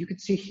 you can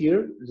see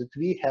here that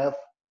we have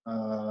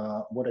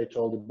what I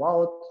told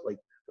about, like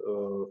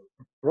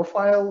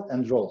profile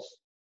and roles.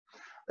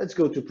 Let's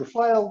go to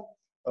profile.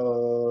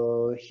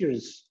 Here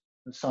is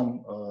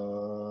some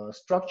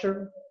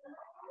structure.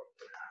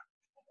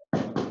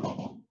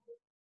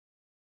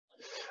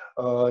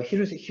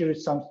 Here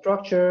is some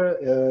structure.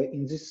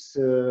 In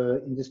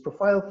this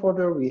profile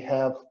folder, we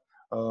have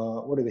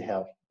what do we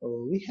have?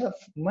 We have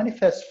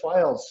manifest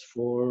files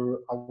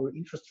for our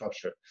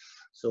infrastructure.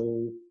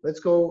 So let's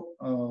go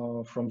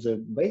from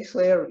the base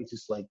layer. It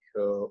is like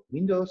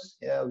Windows,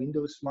 yeah,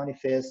 Windows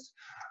manifest.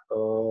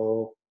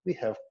 We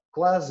have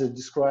class that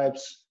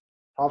describes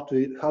how to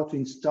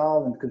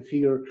install and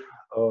configure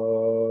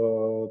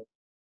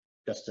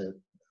just a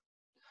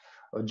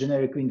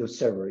generic Windows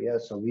server. Yeah,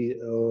 so we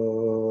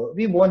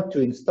want to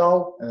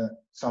install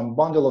some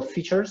bundle of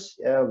features.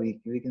 Yeah,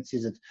 we can see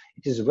that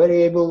it is a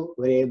variable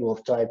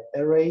of type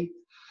array,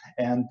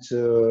 and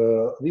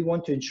we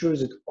want to ensure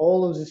that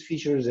all of these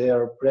features, they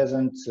are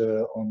present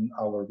on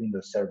our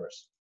Windows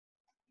servers.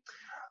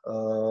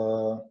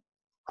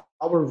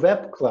 Our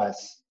web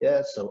class,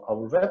 yeah, so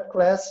our web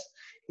class,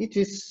 it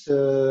is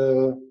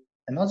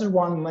another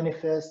one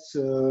manifests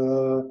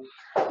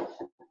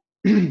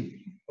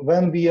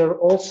when we are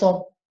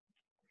also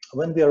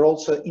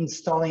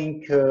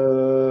installing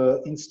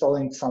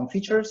some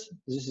features.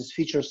 This is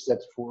features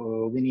that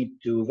we need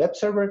to web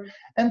server,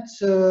 and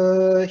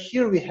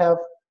here we have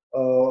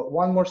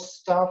one more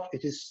stuff.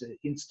 It is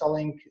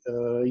installing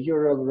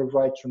URL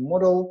rewriter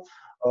model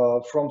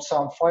from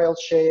some file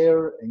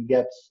share and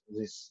get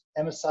this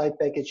MSI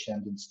package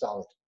and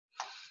install it.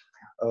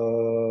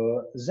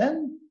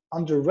 Then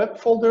under web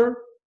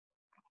folder,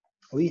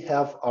 we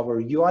have our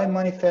UI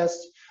manifest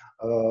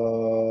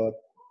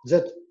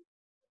that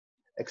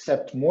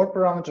accept more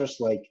parameters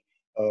like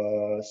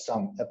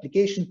some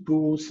application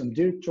pools, some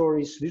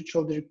directories,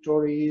 virtual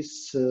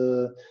directories,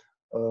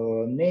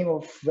 name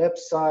of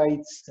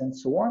websites, and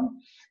so on.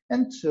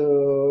 And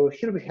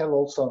here we have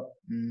also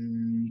a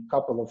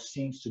couple of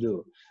things to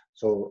do.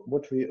 So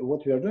what we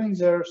are doing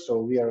there, so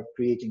we are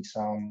creating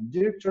some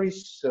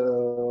directories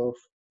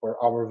for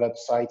our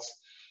websites.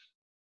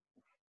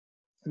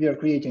 We are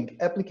creating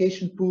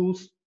application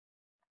pools.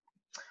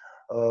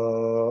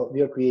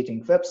 We are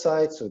creating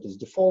websites, so it is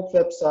default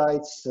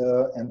websites,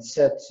 and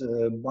set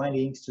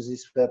bindings to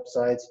these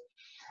websites.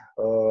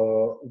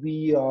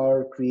 We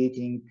are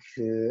creating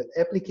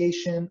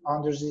application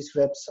under this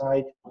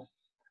website,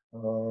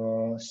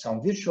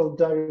 some virtual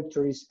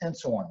directories, and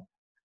so on.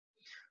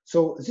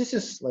 So this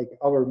is like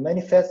our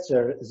manifests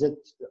that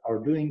are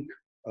doing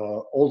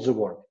all the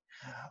work.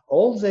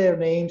 All their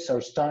names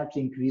are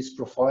starting with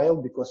profile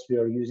because we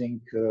are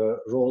using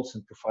roles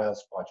and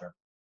profiles pattern.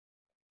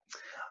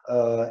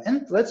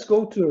 And let's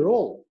go to a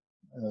role.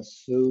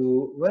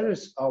 So where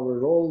is our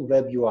role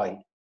web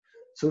UI?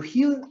 So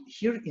here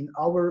in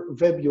our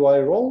web UI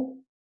role,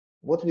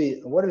 what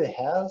we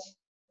have?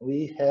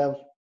 We have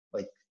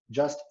like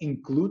just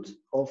include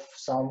of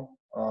some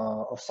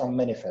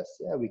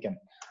manifest. Yeah, we can.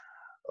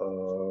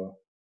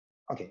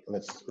 Okay,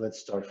 let's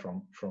start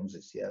from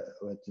this. Yeah,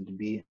 let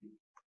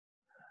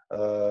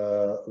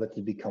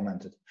it be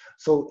commented.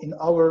 So in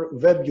our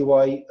web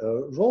UI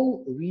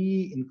role,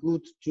 we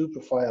include two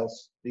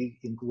profiles. We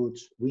include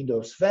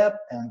Windows Web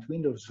and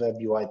Windows Web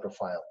UI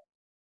profile.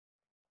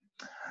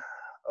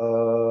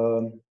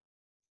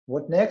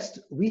 What next?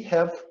 We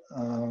have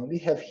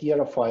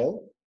here a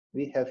file.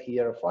 We have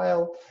here a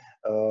file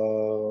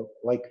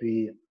like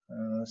we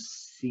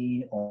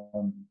see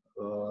on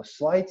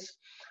slides.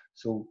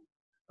 So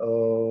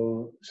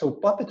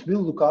Puppet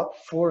will look up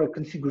for a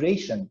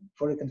configuration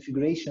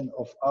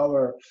of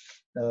our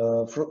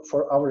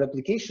for our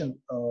application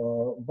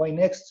by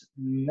next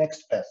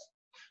path.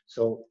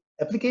 So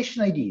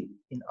application ID.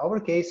 In our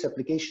case,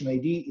 application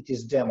ID, it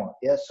is demo.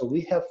 Yeah. So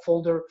we have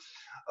folder.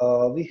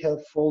 We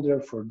have folder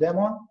for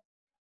demo.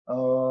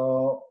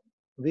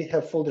 We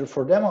have folder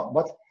for demo,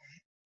 but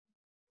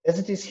as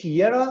it is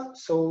Hiera,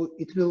 so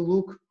it will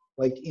look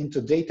like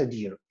into data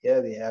dir. Yeah,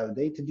 we have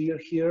data dir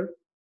here.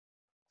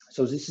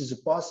 So this is a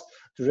path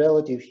to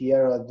relative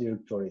Hiera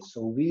directory.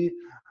 So we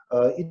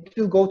it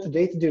will go to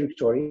data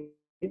directory,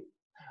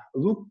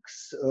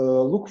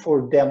 look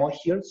for demo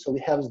here. So we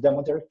have the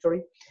demo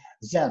directory.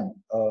 Then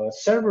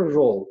server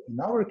role. In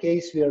our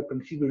case, we are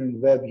configuring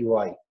web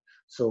UI.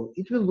 So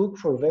it will look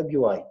for web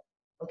UI.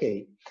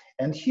 Okay,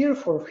 and here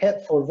for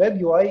web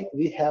UI,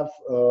 we have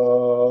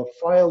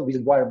file with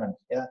environment.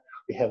 Yeah,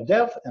 we have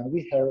dev and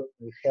we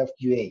have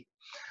QA.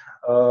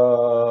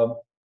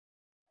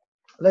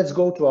 Let's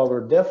go to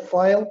our dev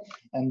file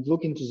and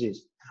look into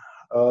this.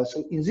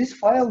 So in this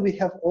file, we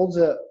have all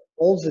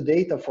the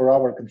data for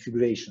our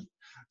configuration.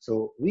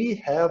 So we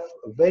have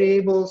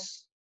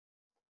variables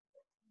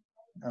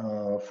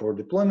for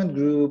deployment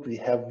group. We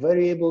have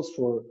variables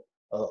for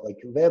like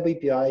web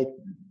API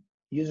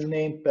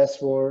username,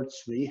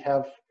 passwords. We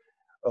have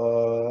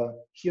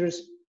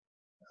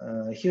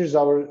here's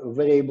our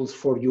variables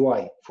for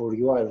UI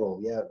role.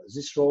 Yeah,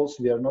 this roles,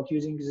 we are not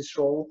using this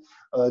role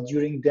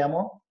during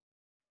demo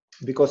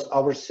because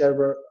our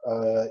server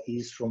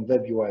is from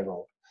web UI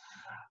role.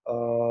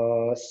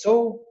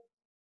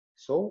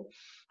 So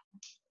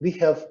we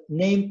have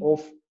name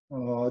of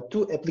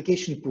two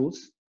application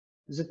pools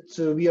that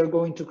we are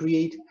going to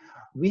create.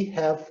 We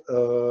have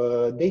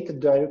data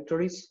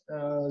directories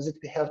that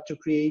we have to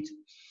create.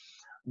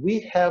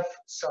 We have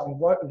some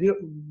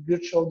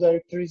virtual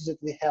directories that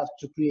we have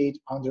to create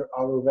under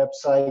our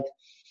website.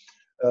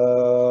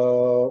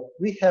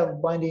 We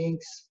have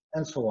bindings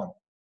and so on.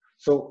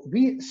 So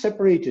we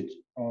separated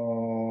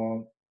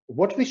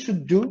what we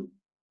should do,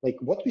 like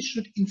what we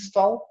should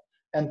install,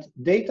 and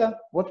data,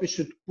 what we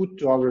should put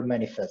to our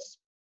manifest.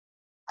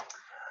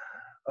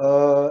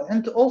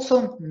 And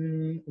also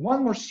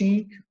one more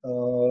thing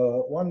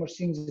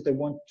that I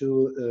want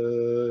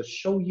to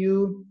show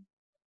you.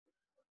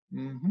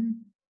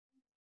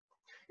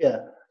 Yeah,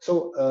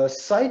 so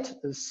site.pp,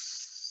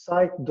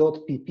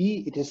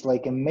 it is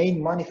like a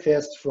main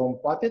manifest from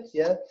Puppet,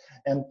 yeah,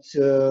 and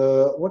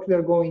what we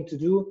are going to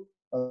do,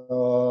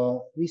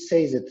 we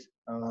say that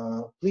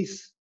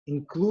please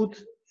include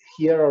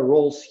Hiera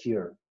roles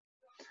here.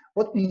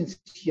 What means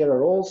Hiera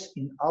roles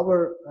in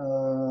our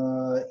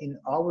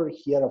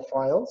Hiera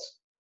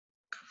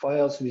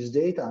files with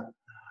data?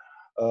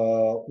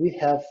 We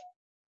have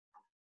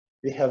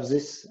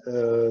this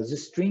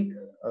this string.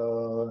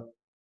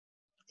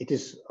 It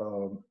is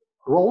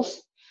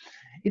roles.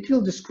 It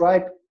will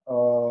describe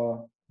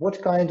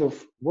what kind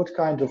of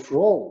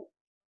role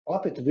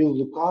Puppet will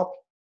look up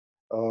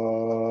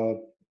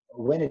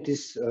when it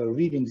is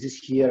reading this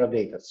Hiera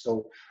data.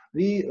 So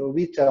we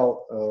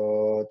tell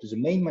to the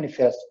main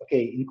manifest,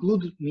 okay,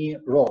 include me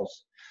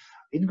roles.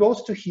 It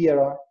goes to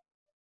Hiera,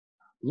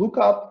 look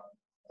up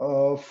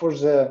for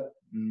the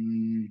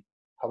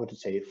how would you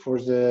say, for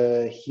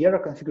the Hiera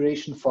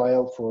configuration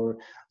file for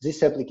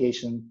this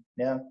application.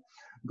 Yeah,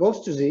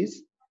 goes to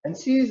this and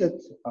sees that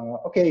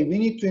okay, we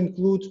need to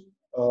include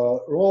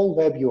role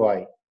web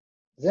UI.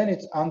 Then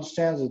it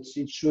understands that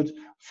it should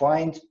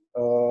find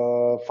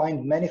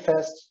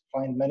manifest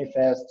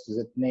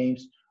that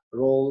names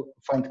role,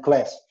 find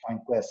class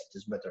it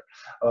is better,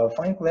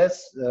 find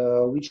class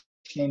which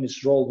name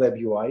is role web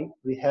UI.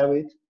 We have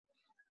it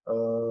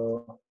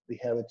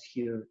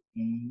here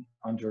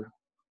under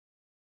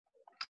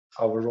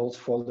our roles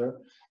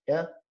folder,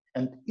 yeah,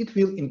 and it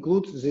will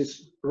include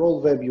this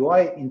role web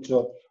UI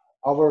into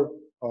our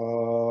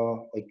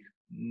like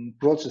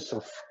process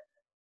of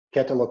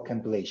catalog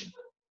compilation.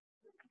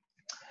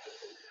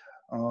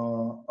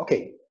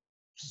 Okay,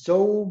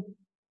 so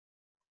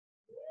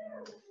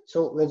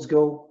let's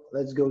go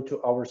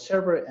to our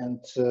server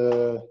and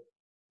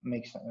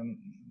make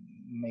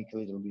a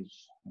little bit,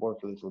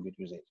 work a little bit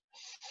with it.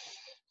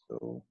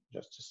 So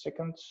just a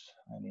second,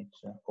 I need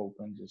to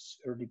open this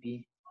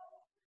RDP.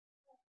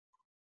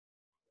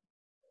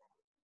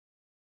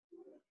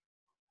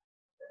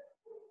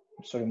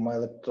 Sorry, my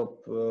laptop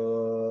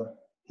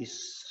is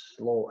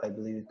slow. I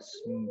believe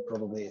it's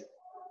probably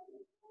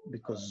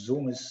because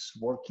Zoom is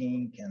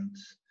working and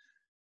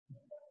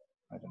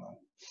I don't know.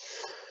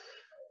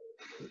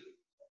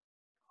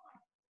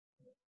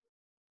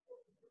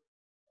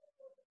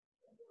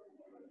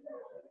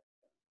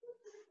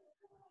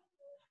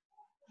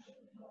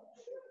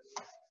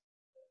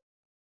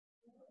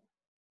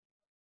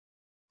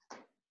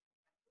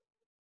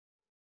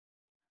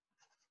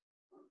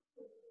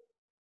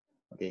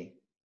 Okay,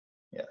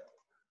 yeah,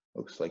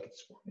 looks like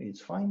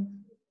it's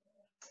fine.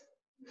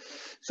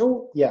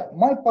 So yeah,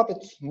 my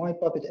Puppet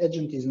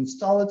agent is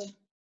installed.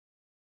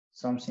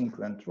 Something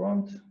went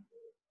wrong.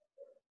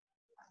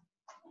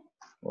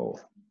 Whoa.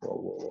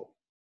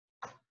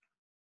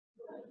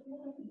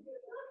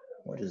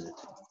 What is it?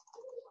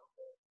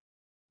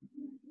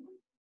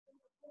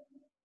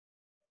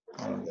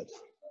 Oh my God.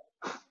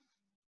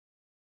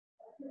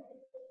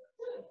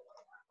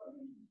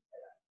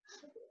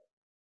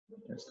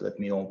 Just let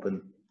me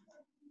open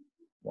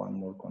one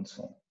more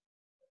console.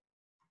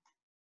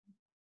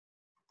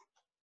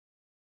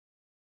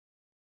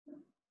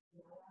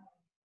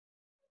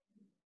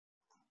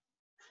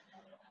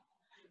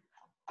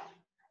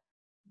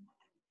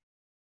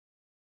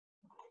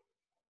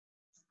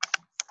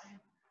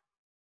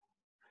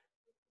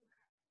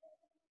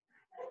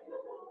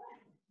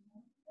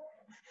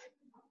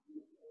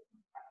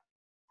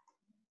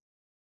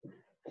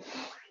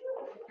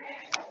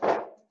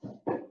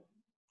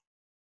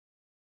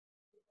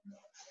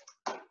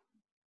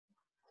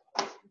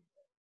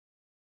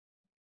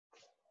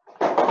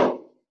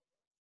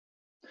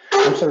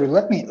 I'm sorry.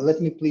 Let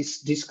me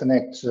please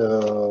disconnect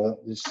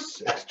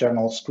this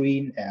external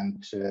screen,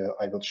 and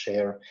I will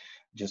share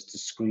just the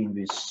screen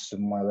with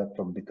my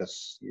laptop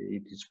because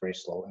it is very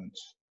slow. And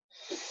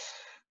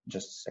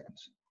just a second.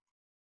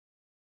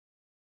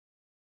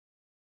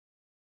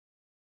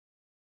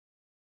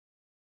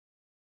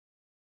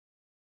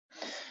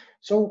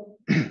 So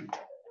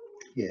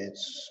yeah,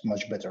 it's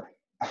much better.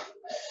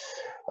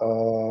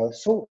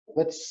 So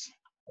let's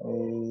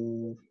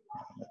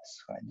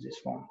hide this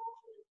one.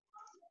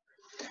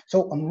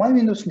 So on my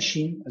Windows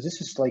machine, this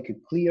is like a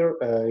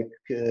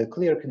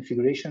clear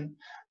configuration,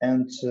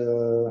 and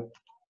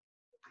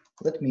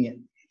let me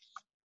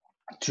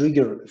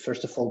trigger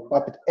first of all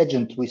Puppet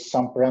agent with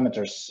some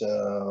parameters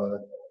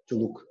to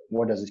look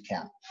what does it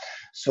can.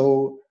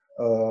 So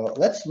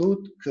let's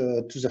look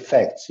to the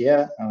facts.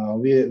 Yeah,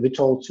 we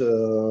told a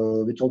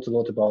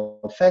lot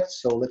about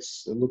facts, so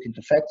let's look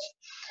into facts.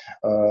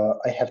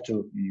 I have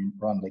to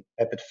run like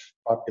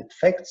Puppet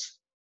facts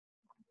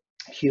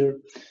here,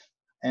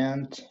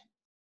 and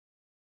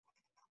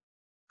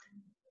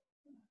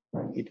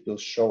it will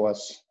show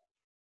us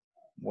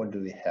what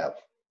do we have.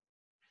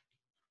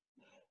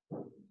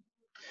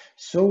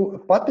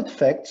 So Puppet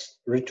facts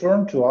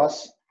return to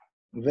us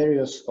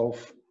various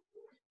of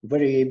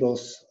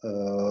variables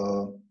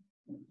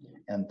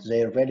and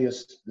their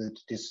values that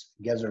is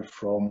gathered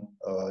from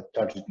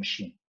target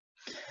machine.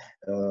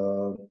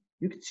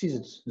 You can see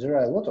that there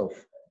are a lot of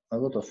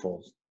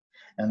roles,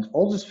 and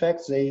all these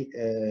facts they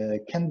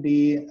can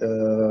be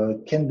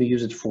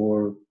used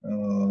for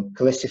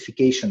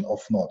classification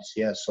of nodes.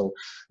 Yeah, so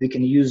we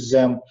can use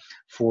them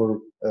for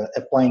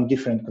applying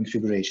different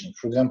configuration.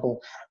 For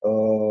example,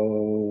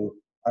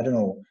 I don't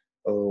know,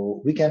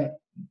 we can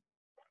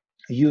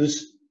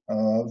use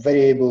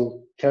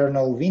variable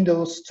kernel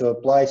windows to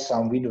apply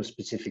some Windows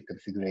specific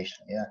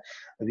configuration. Yeah,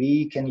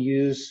 we can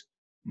use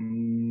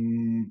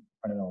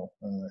I don't know,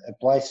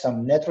 apply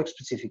some network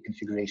specific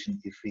configuration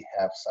if we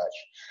have such,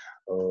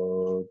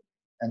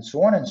 and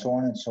so on and so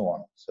on and so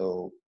on.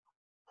 So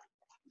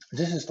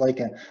this is like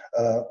a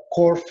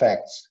core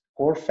facts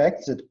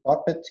that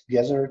Puppet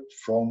gathered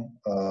from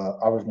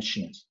our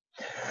machines.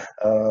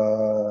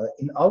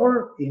 In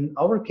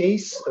our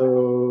case,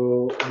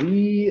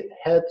 we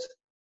had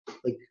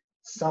like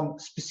some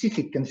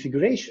specific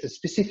configuration,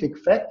 specific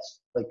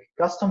facts, like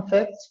custom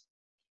facts,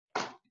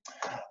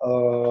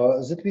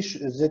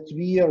 that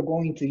we are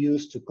going to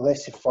use to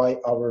classify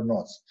our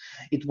nodes.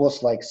 It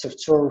was like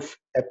soft-serve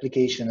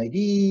application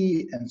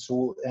ID and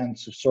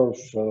soft-serve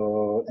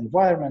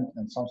environment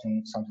and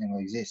something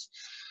like this.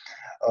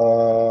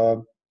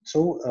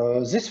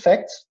 This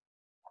fact,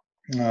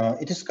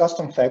 it is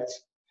custom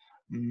facts.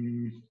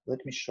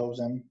 Let me show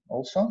them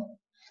also.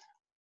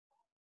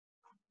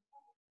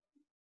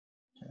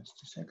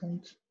 Just a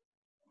second.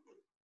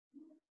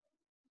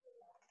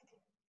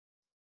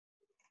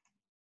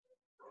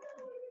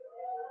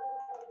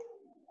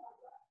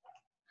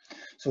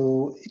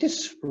 So it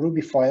is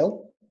Ruby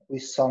file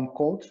with some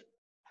code,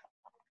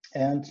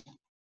 and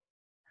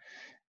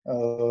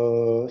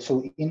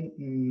so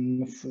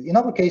in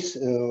our case,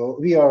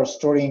 we are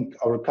storing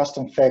our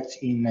custom facts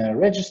in a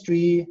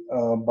registry,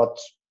 but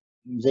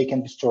they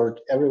can be stored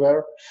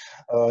everywhere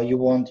you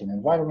want, in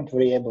environment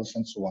variables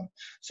and so on.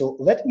 So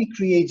let me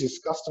create these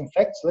custom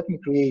facts. Let me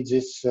create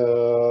these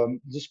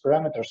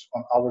parameters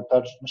on our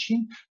target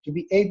machine to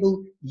be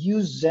able to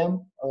use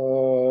them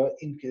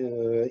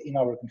in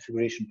our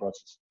configuration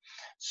process.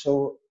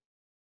 So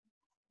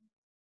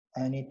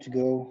I need to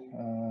go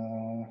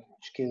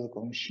HK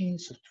local machine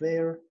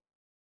software.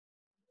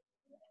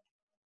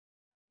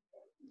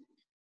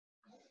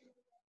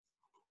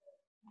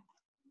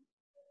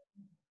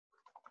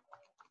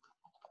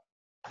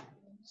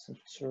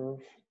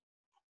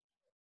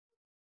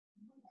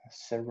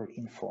 Server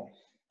info.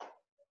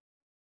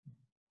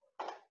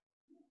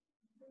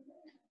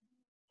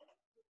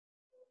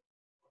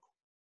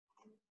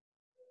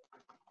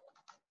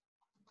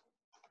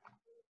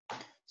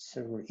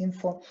 Server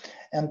info,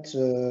 and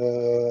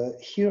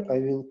here I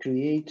will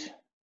create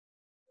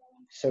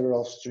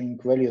several string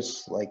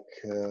values like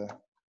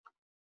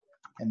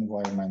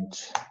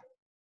environment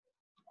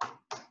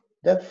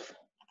dev.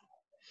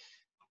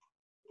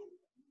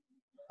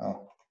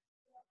 Oh,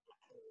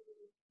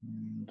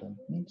 don't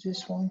need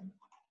this one.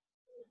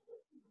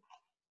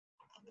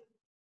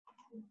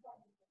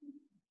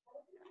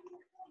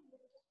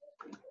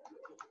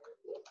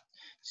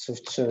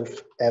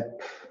 Soft-serve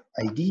app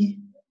ID.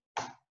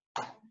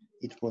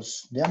 It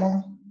was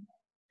demo.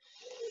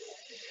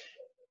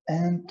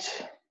 And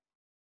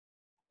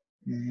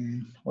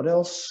what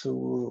else?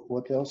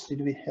 What else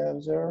did we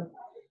have there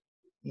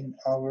in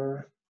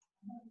our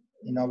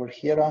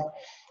Hiera?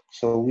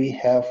 So we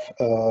have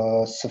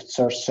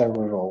soft-serve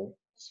server role,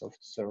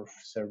 soft-serve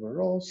server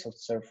role,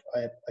 soft-serve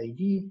app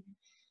ID.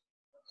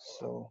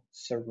 So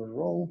server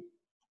role.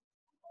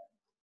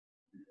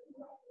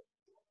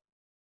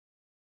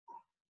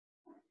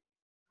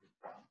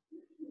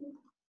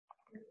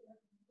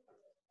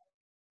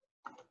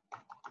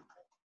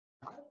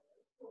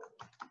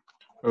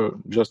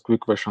 Just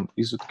quick question: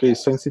 is it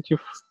case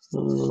sensitive?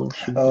 No.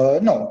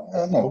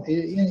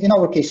 In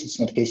our case, it's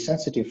not case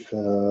sensitive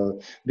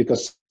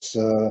because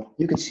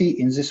you can see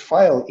in this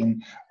file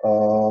in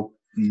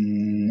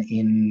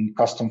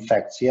custom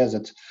facts, yeah,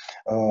 that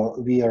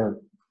we are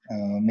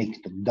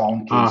making the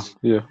down case.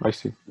 Yeah, I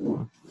see.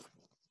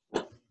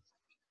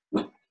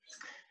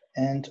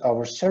 And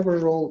our server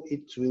role,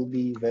 it will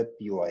be web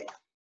UI.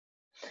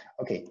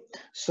 Okay,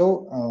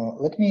 so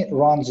let me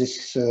run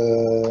this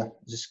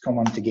this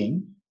command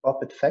again.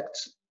 Puppet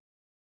facts.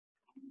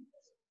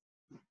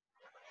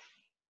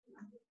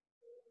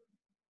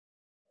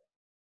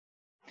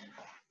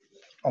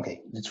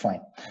 Okay, that's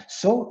fine.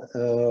 So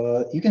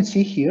you can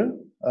see here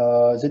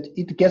that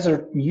it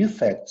gathered new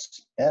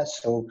facts. Yeah.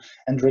 So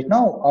and right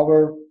now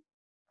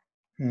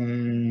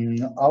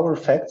our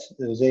facts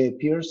they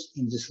appears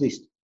in this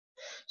list.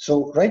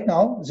 So right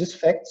now these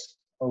facts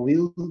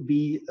will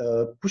be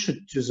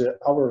pushed to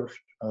our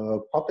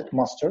Puppet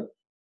master,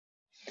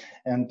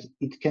 and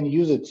it can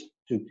use it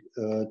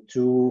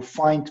to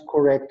find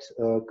correct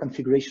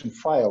configuration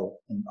file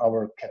in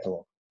our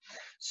catalog.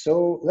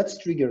 So let's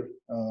trigger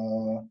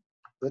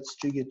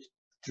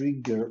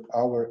trigger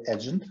our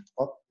agent,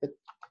 Puppet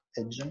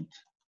agent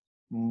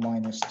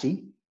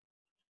 -t.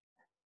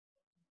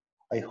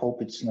 I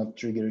hope it's not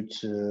triggered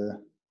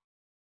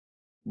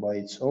by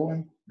its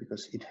own,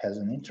 because it has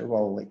an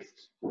interval like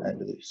I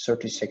believe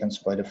 30 seconds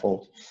by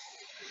default.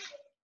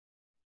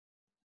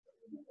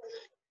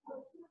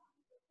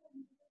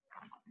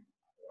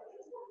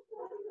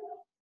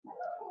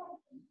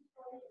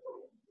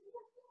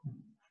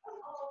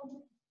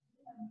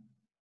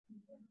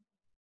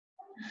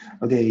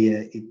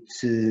 Okay, it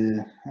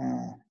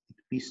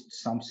pieced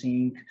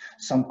something,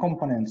 some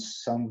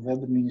components, some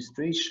web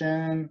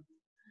administration.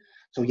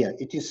 So yeah,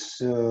 it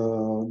is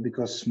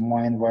because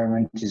my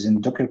environment is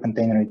in Docker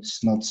container.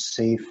 It's not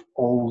safe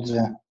all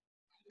the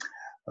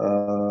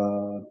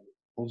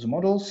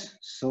models.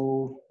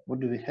 So what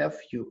do we have?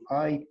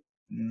 UI,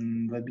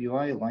 web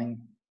UI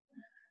line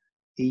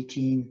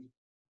 18.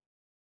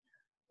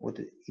 What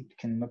it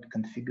cannot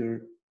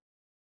configure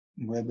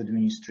web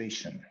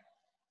administration.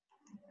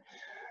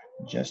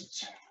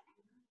 Just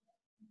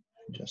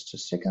a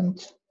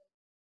second.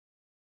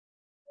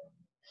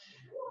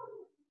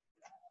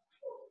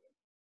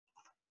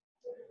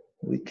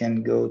 We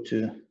can go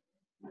to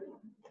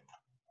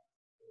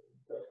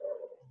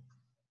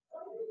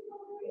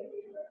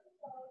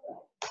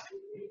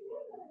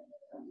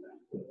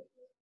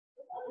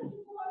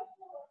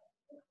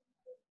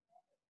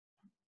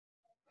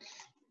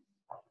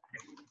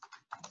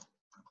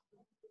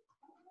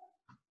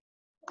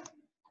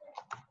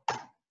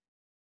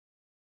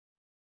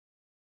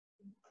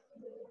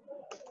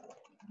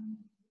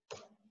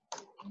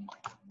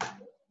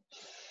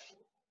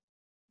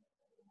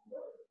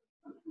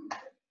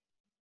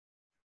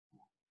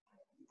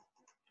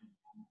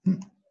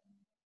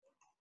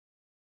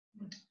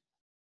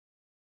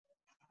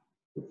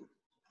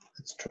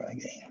let's try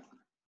again.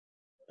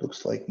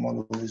 Looks like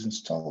model is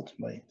installed,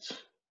 but it's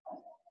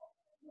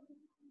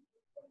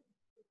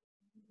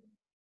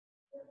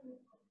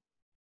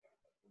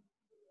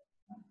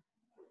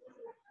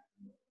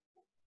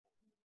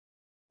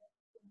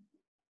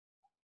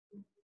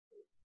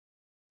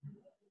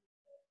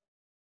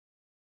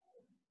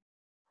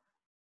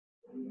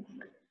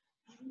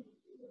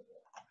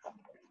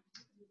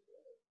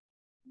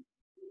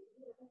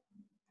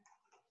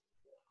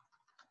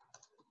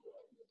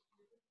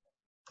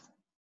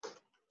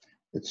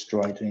let's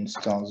try to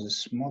install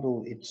this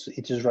model.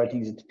 It is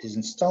writing that it is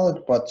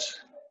installed, but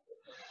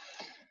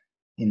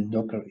in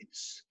Docker it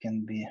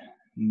can be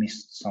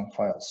missed some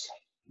files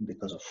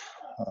because of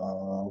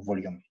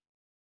volume.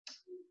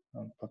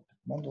 Puppet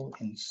model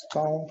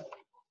install.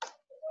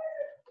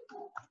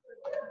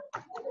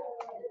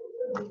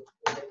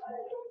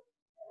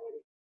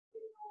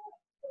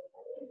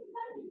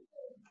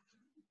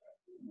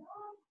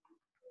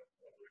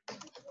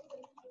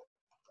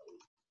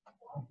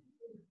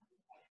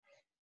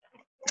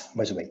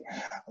 By the way,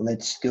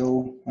 let's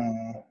go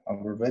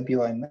our web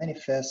UI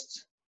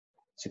manifest.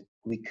 It's a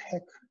quick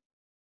hack.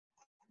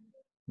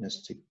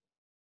 Just to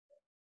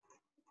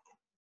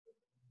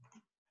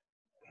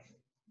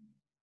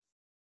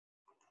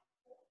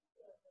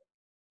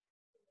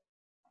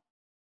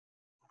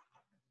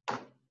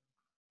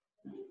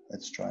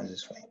let's try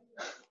this way.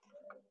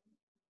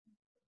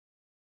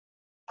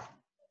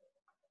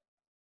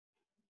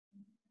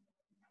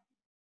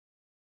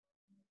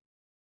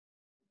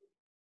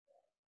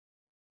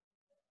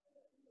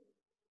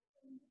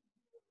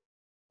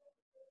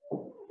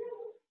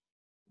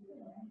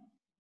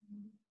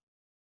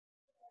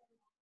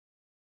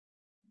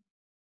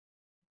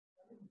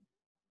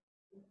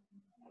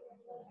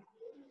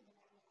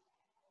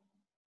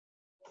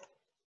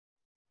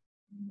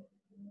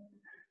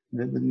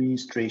 Web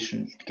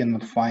administration, it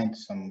cannot find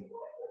some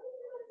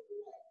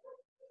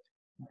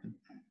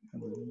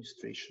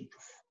administration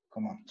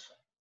command.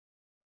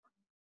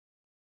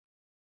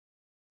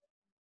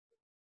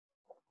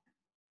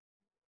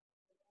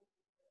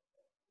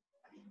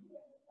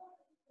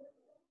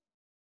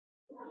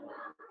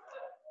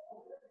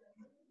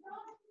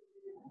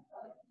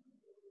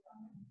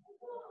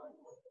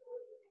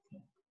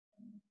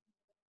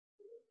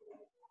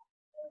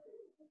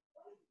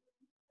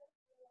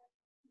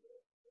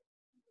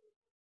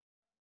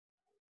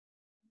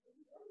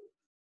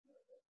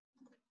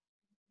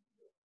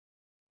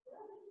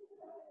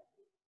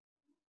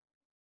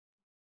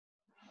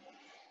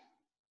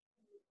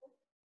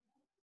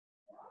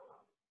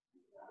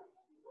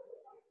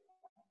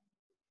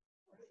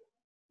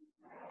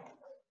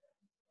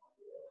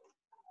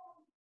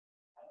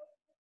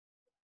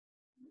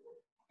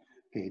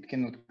 Okay, it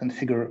cannot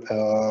configure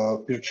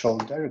a virtual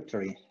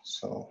directory,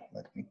 so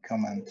let me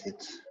comment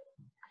it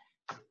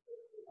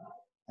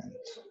and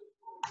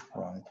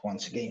run it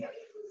once again.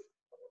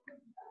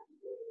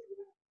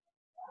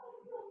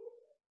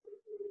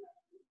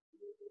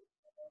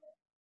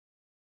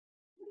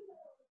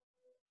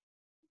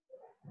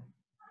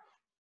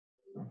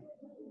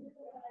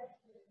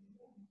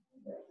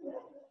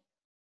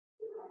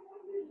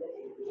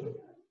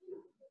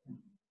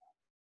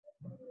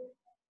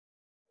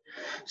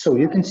 So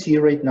you can see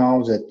right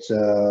now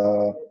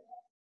that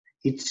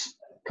it's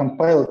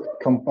compiled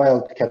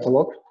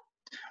catalog,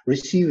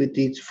 received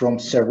it from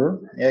server,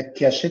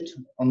 cache it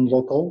on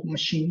local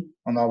machine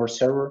on our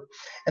server,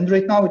 and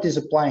right now it is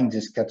applying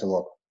this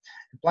catalog,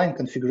 applying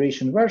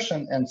configuration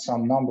version and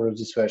some number of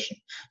this version.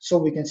 So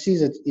we can see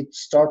that it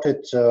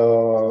started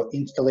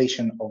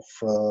installation of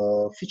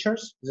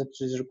features that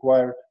is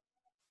required,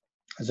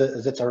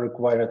 that are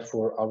required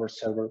for our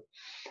server,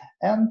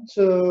 and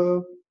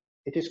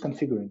it is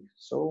configuring.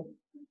 So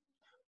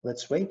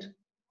let's wait.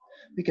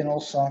 We can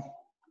also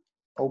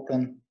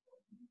open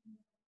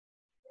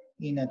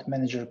Inet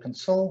Manager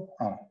console.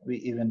 Oh, we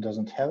even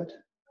doesn't have it.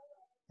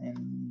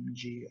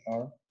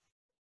 MGR.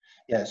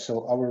 Yeah,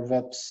 so our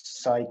web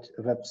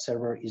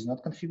server is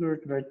not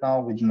configured right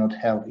now. We do not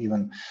have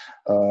even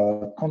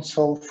a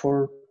console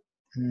for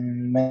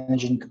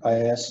managing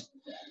IIS.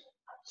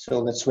 So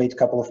let's wait a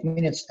couple of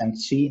minutes and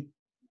see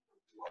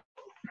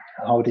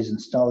how it is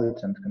installed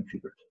and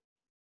configured.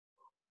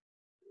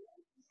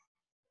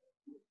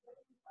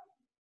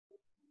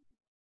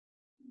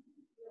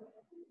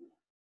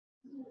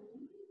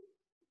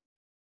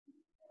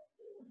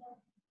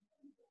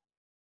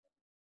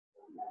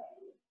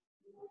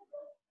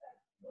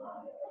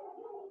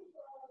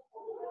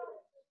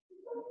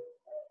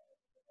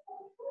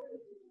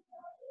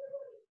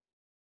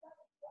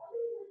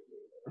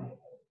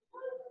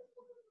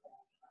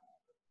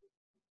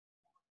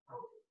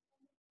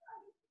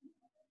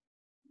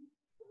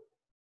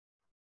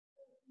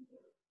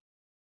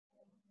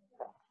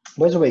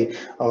 By the way,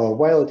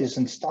 while it is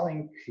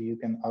installing, you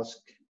can ask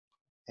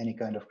any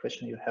kind of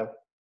question you have.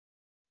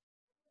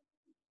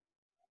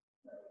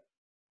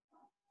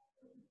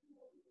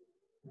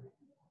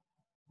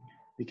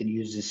 We can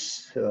use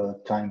this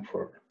time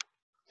for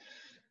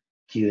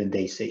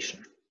Q&A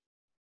session.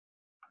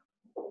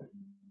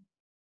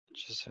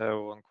 Just have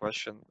one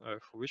question.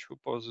 For which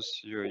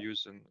purposes you're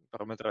using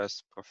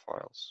parameterized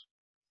profiles?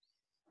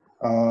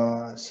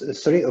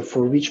 Sorry,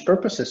 for which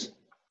purposes?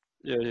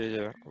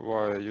 Yeah.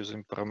 Why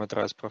using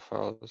parameterized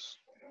profiles?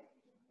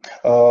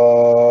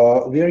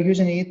 We are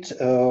using it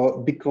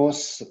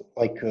because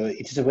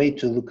it is a way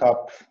to look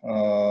up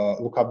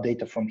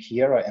data from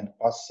Hiera and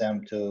pass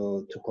them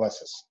to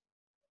classes.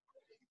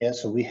 Yeah,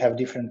 so we have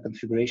different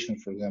configuration,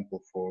 for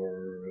example,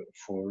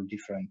 for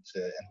different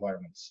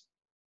environments,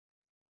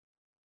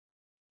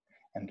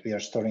 and we are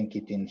storing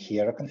it in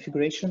Hiera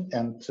configuration,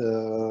 and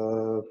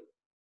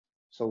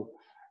so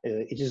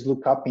it is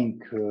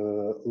lookupping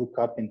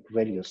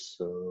values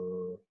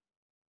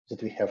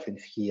that we have in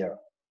Hiera.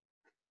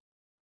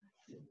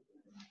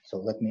 So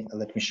let me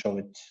show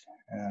it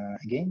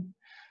again.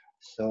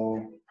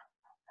 So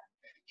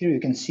here you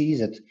can see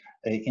that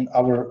in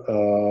our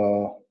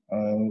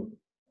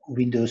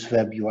Windows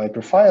Web UI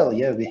profile,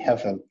 yeah, we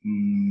have a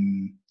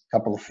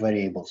couple of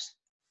variables,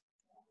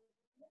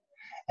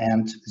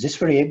 and these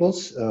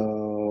variables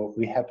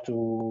we have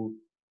to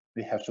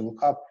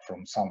look up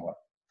from somewhere.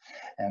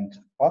 And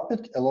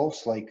Puppet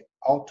allows like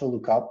auto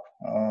lookup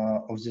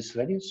of these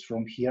values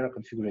from Hiera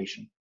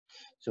configuration.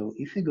 So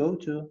if we go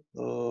to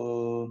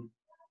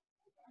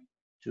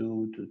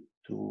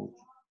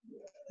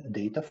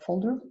data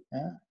folder,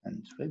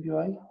 and Web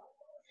UI,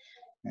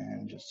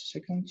 and just a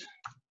second,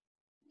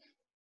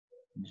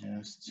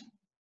 just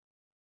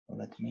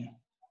let me,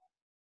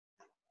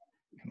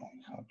 come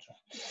on, how to,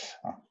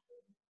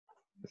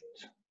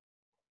 wait.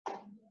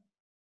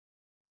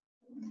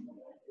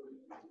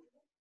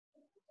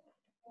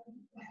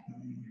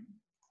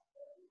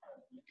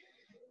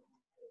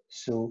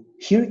 So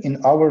here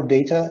in our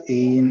data,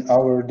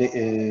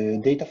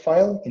 data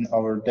file, in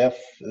our dev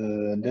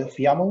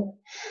YAML,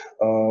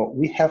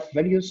 we have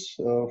values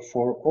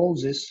for all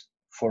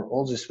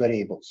these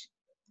variables.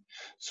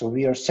 So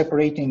we are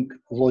separating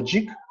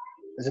logic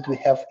that we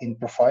have in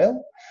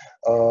profile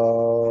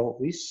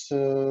with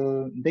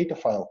data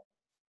file.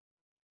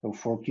 So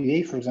for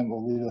QA, for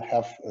example, we will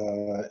have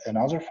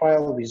another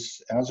file with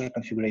another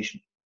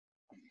configuration.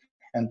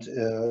 And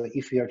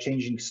if we are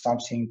changing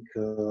something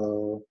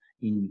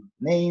in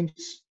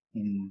names,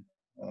 in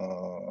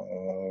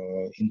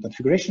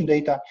configuration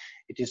data,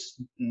 it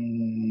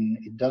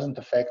doesn't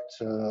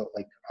affect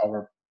like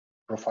our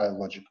profile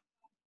logic.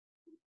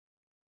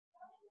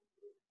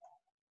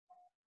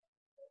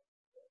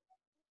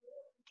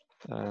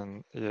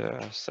 And yeah,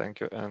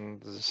 thank you.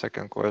 And the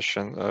second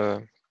question,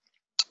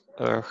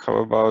 how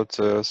about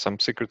some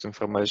secret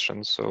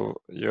information? So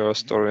you're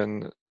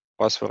storing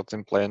password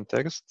in plain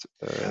text?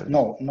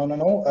 No.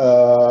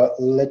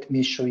 Let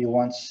me show you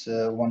once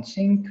one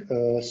thing.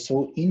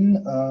 So in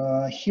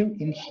here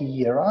in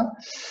Hiera,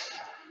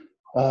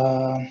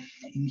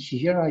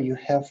 you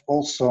have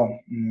also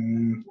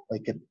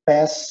like a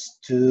pass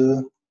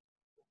to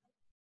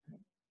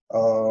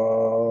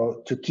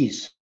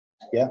keys.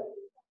 Yeah,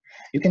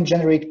 you can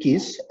generate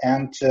keys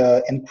and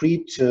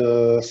encrypt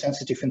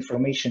sensitive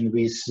information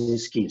with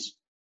these keys.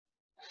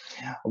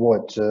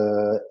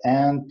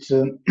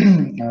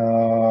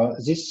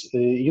 This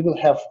you will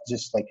have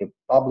this like a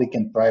public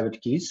and private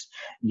keys.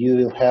 You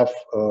will have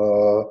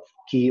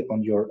key on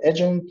your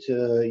agent,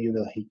 you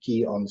will have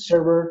key on the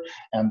server,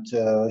 and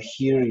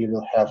here you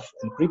will have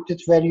encrypted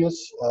values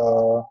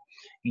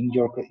in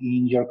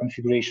your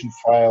configuration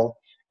file,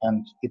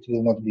 and it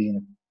will not be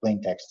in plain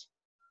text.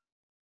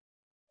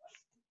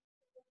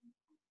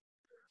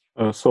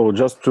 So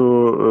just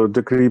to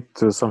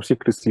decrypt some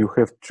secrets, you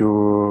have to,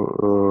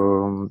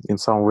 in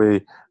some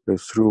way,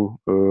 through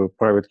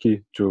private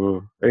key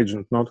to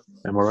agent node.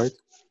 Am I right?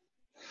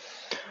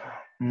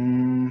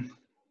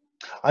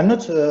 I'm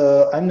not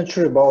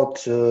sure about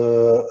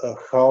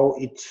how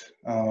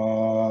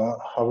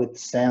it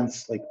sends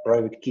like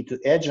private key to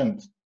agent.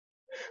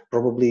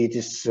 Probably it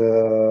is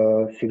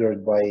figured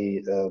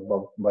by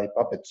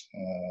Puppet.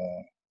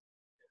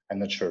 I'm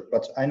not sure,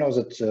 but I know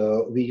that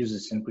we use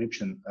this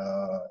encryption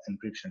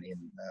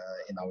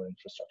in our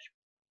infrastructure.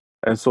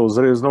 And so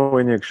there is no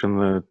any action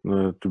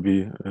to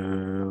be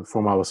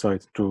from our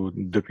side to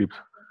decrypt.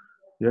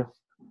 Yeah.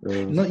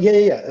 No.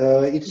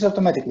 Yeah. It is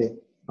automatically.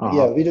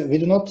 Yeah. We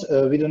do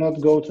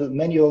not go to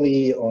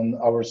manually on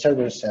our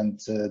servers and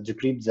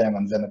decrypt them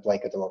and then apply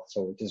catalog.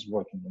 So it is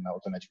working in an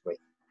automatic way.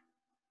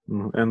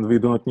 And we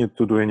do not need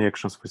to do any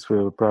actions with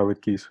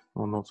private keys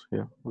or not.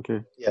 Yeah.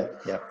 Okay.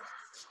 Yeah.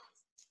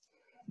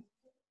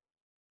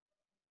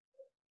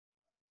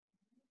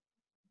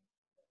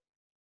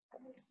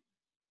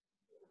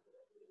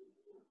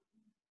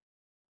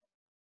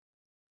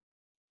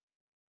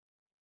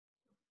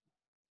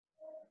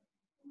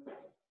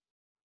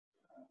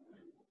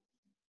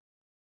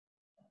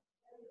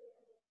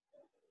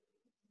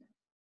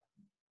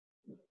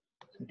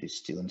 It is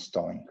still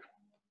installing.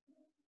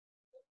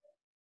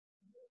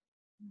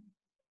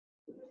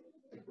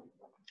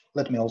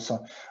 Let me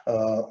also,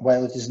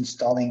 while it is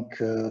installing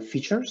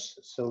features,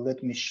 so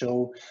let me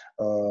show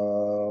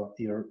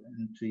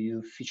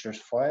you features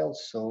file.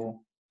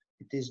 So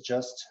it is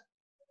just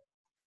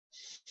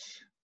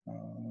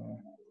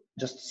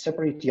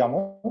separate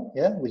YAML,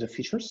 yeah, with the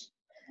features,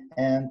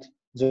 and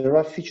there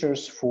are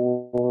features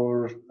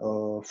for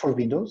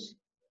Windows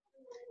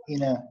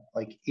in a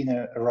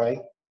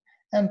array,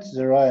 and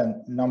there are a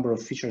number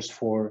of features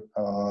for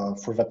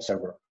web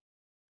server.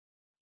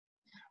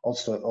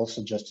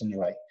 Also just in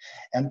array.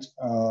 And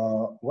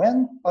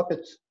when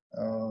Puppet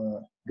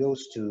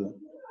goes to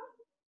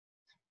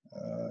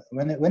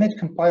when it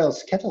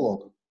compiles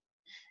catalog,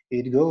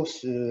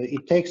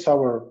 it takes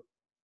our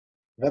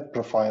web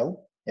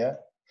profile. Yeah,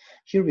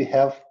 here we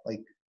have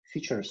like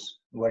features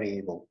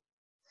variable.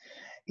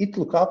 It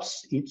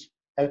lookups it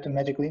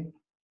automatically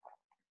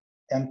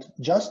and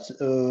just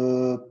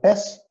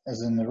pass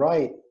as an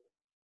array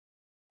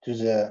to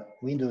the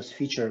Windows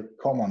feature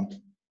command.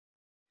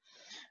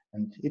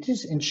 And it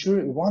is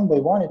ensuring one by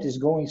one, it is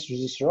going through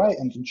this array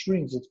and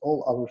ensuring that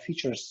all our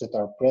features that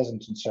are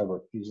present in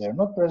server. If they are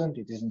not present,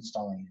 it is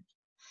installing it.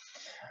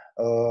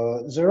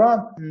 There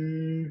are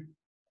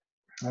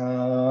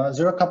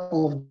a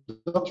couple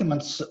of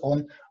documents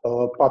on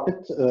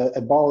Puppet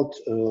about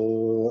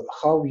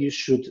how you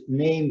should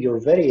name your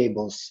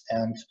variables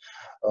and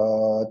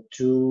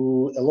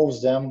to allow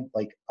them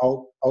like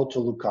auto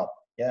lookup.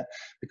 Yeah,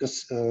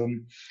 because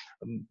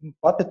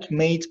Puppet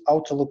made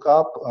auto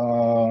lookup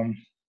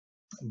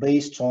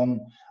based on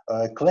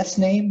class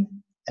name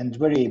and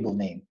variable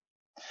name.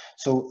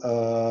 So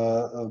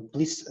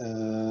please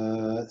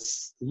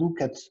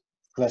look at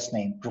class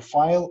name,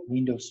 profile,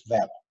 Windows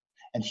web.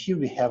 And here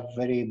we have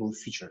variable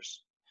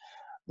features.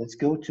 Let's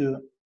go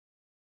to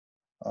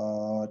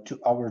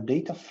our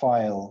data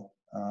file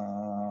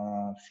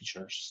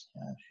features.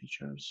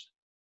 Features.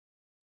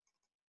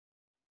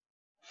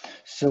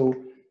 So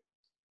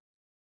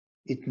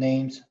it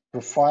names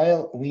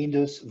profile,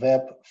 Windows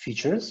web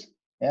features.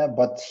 Yeah,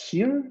 but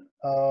here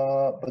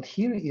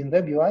in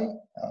Web UI,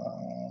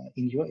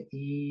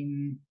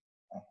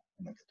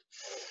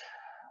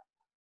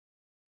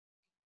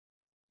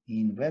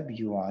 in Web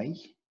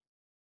UI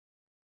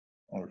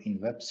or in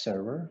web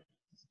server,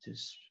 it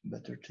is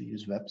better to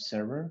use web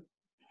server.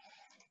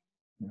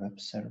 Web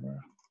server.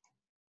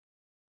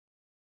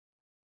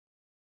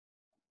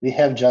 We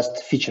have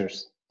just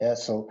features. Yeah,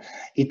 so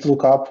it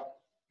look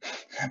up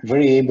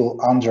variable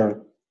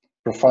under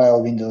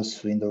profile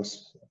Windows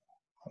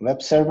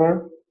web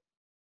server,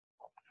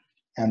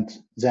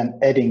 and then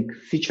adding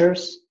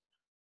features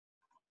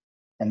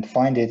and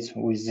find it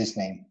with this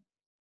name.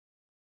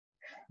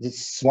 This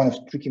is one of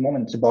the tricky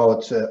moments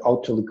about how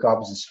to look up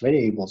these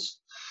variables,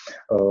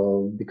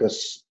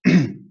 because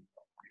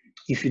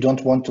if you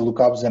don't want to look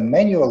up them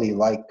manually,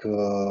 like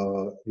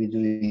we do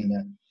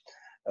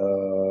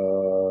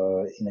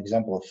in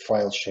example of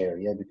file share,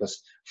 yeah,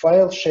 because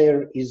file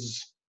share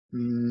is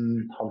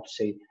how to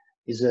say,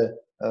 is a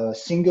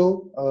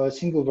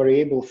single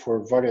variable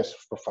for various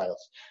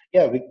profiles.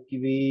 Yeah,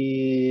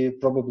 we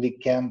probably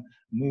can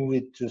move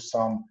it to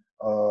some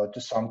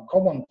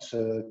common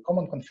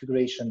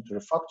configuration to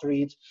refactor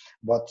it,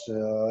 but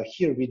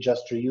here we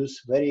just reuse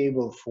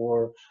variable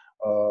for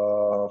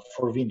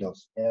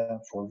Windows, yeah,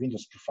 for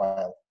Windows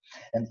profile,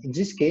 and in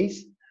this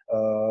case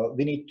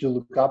we need to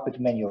look up it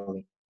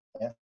manually.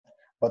 Yeah.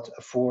 But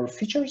for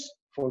features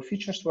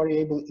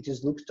variable, it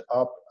is looked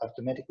up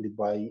automatically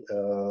by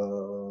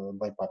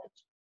Puppet.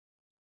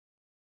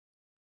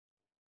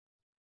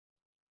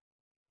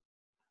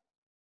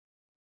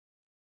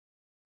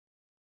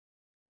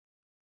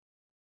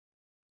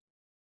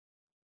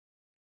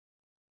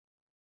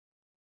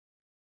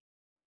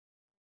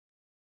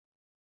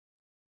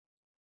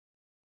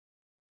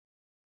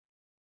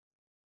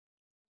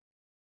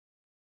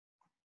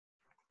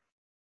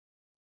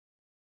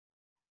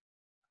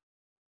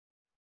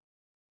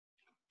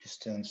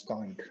 Just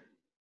installing.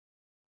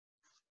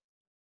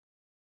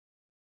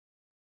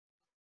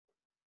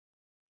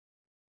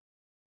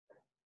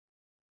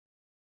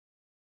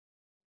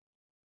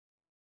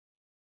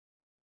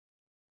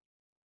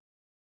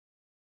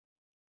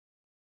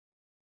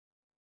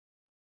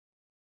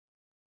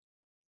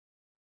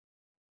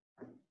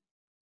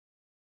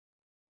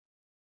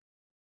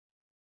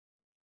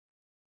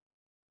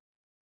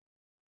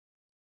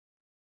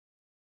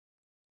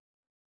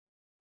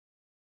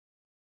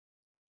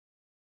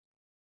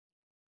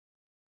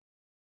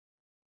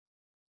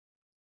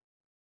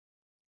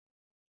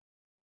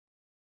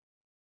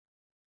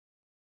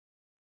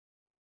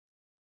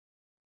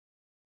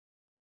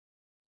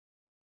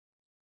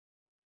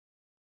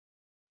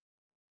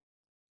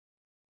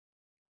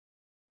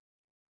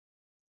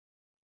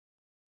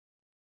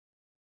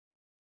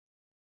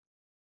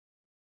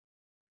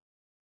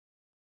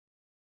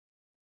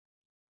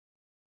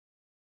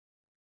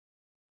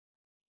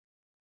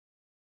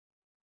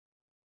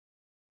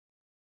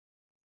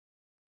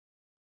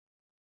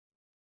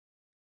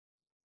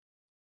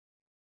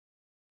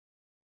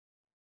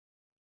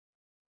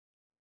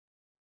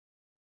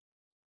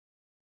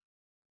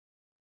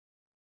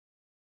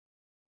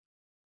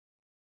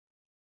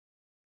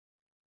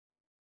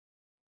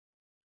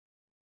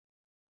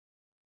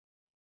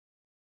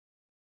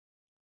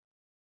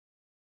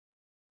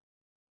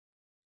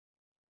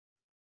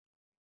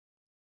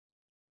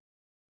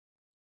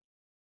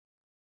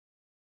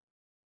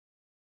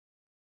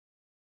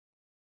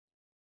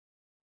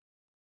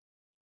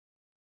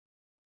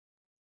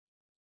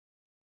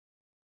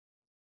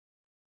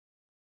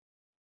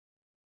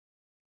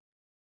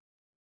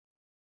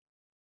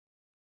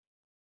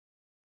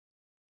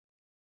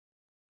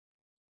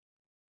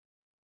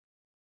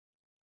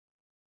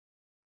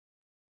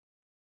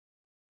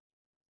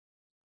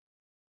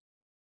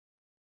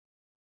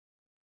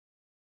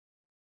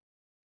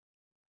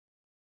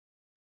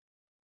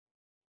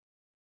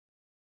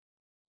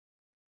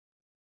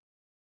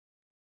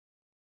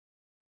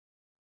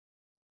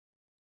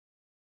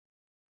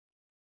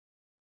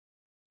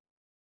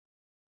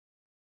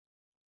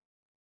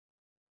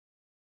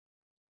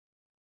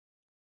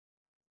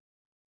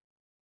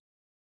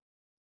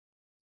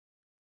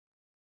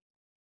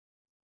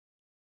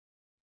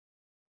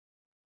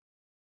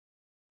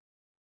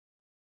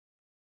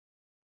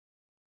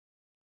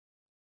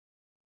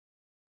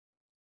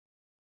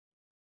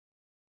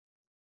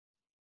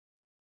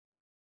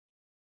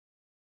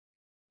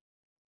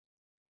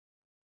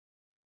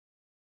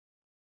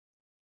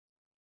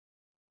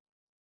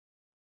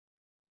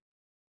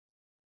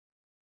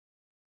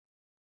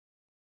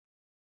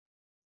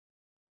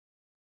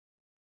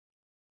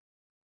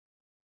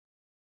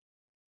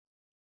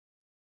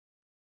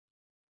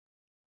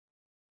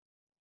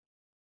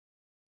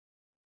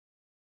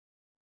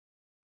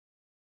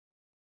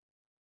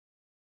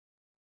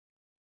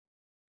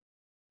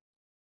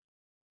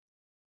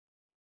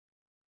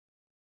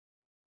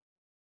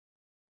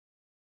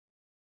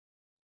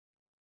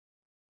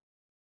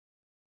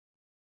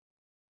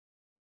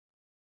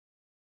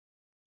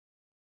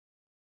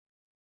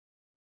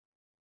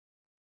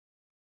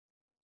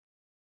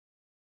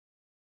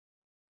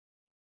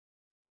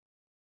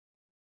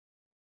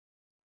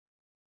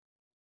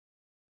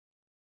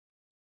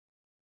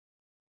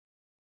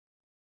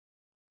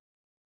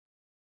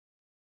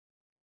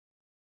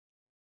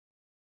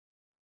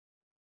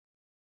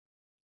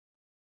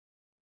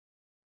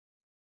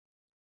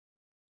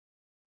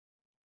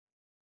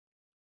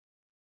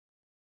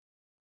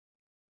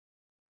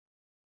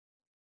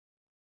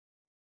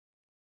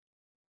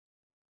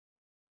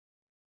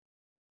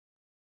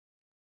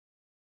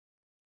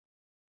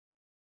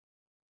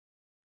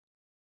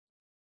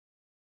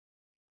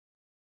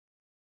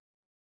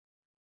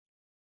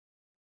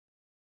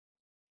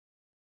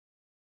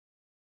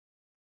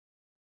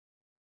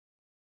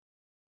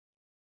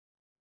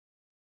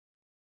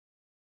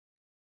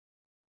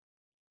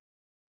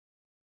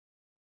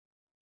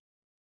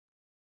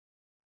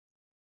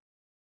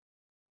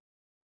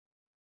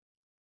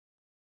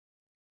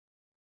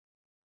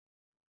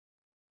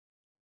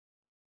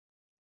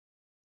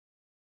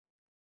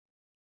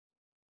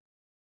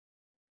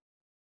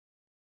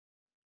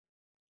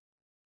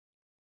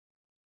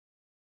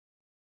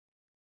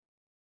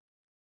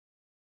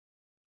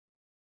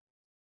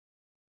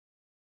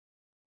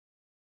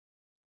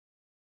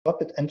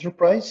 Puppet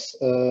Enterprise,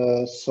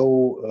 it's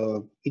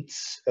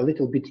a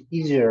little bit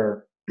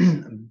easier.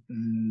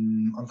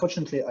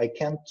 Unfortunately, I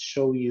can't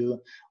show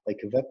you like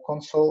a web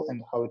console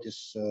and how it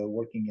is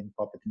working in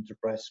Puppet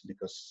Enterprise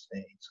because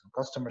it's on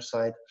customer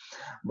side.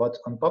 But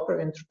on Puppet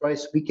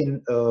Enterprise, we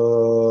can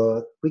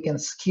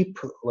skip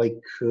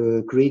like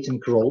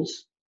creating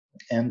roles,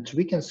 and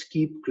we can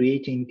skip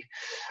creating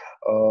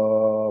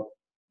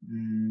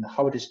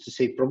how it is to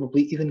say,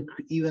 probably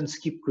even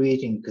skip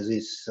creating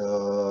these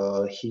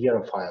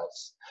Hiera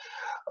files.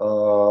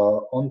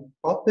 On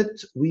Puppet,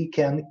 we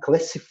can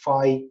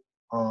classify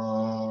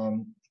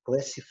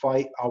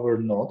our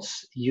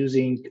nodes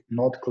using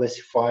node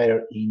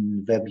classifier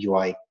in Web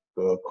UI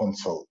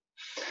console.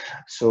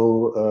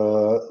 So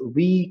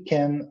we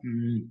can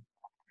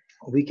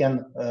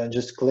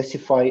just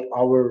classify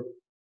our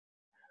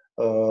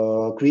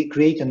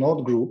create a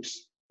node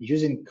groups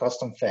using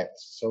custom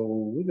facts. So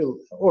we will,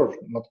 or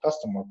not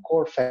custom, or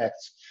core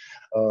facts.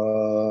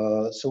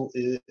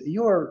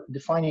 You are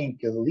defining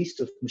a list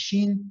of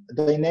machine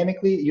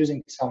dynamically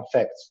using some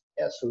facts.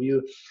 Yeah. So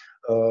you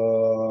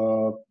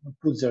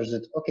put there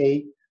that,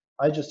 okay,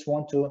 I just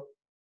want to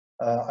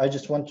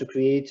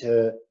create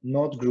a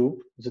node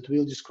group that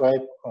will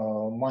describe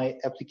my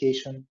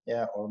application,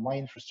 yeah, or my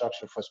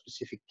infrastructure for a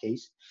specific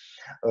case,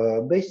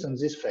 based on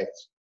these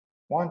facts.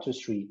 1, 2,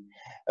 3,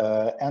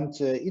 and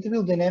it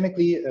will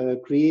dynamically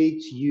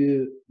create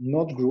you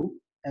node group,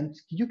 and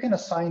you can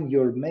assign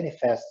your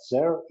manifests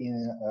there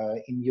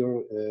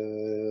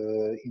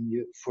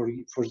for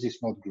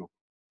this node group.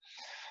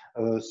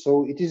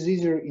 So it is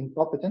easier in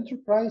Puppet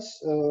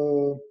Enterprise,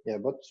 yeah,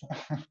 but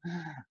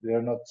we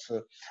are not.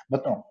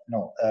 But no,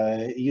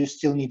 you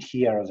still need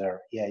Hiera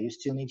there. Yeah, you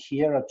still need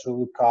Hiera to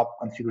look up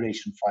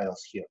configuration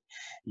files here.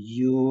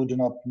 You do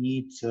not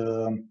need.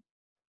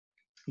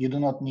 You do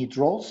not need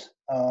roles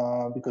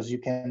because you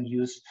can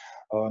use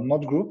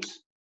node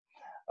groups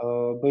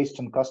based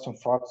on custom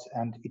facts,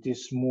 and it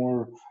is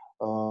more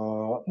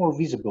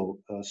visible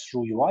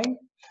through UI.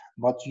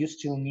 But you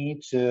still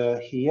need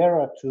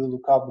Hiera to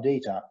look up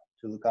data,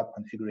 to look up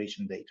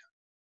configuration data.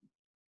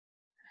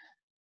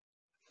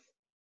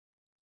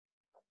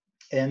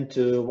 And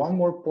one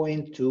more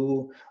point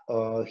to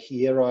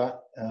Hiera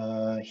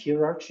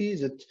hierarchy is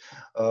that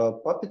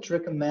Puppet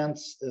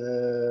recommends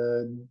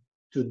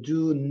to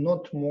do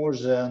not more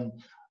than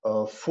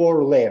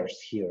 4 layers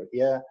here.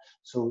 Yeah,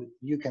 so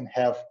you can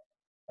have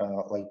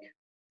like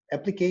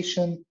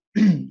application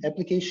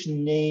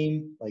application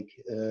name, like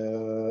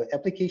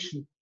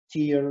application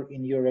tier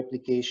in your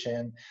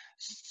application,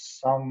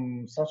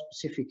 some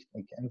specific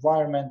like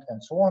environment,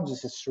 and so on.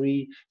 This is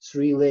three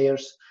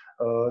layers.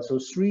 So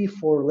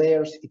 3-4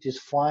 layers, it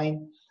is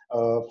fine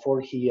for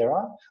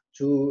Hiera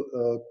to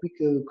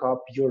quickly look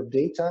up your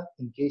data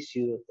in case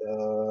you,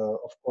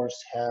 of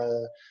course, have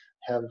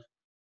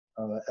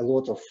a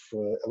lot of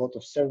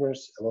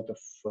servers, a lot of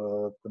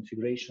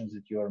configurations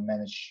that you are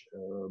managed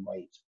by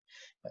it.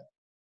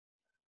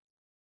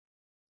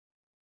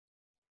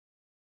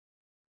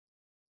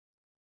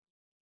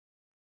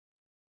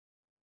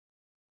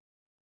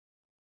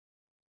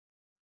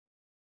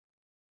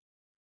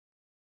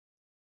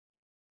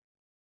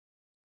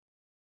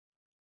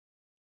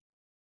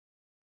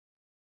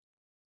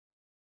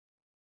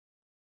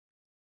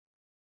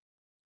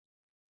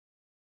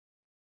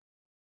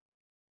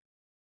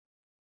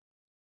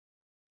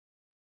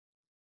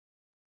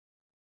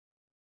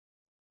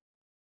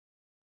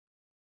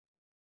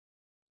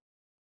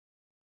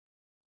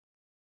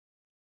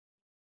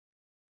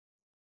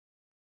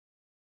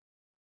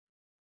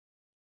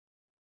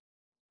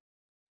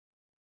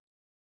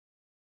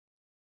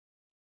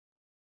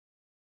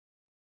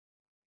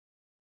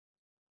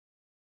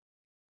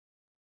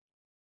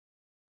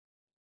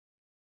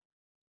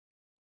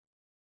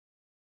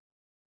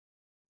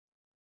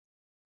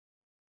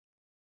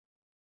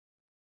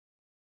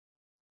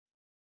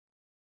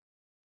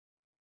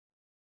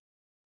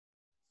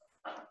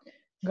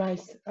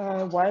 Guys,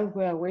 while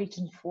we are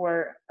waiting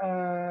for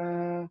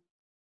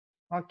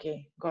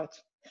okay, got.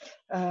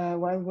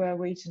 While we are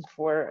waiting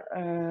for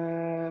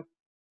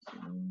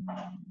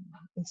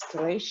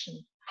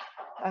installation,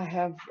 I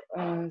have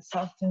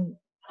something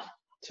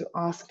to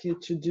ask you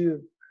to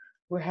do.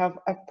 We have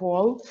a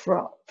poll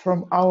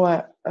from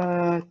our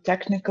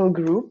technical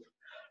group.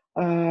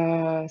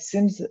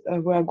 Since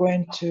we are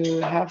going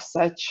to have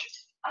such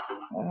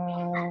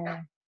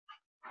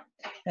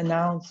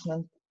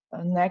announcement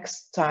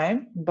next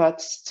time,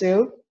 but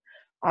still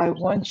I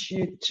want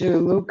you to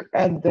look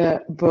at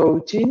the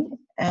voting,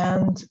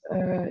 and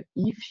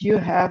if you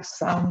have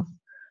some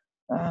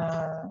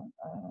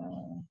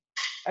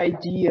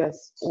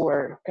ideas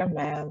or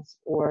comments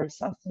or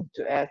something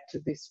to add to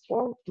this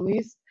poll,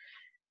 please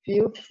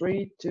feel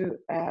free to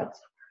add.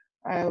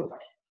 I'll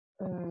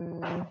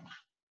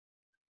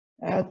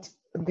add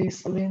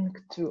this link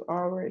to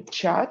our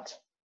chat.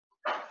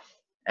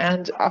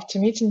 And after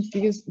meeting,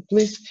 please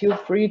feel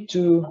free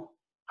to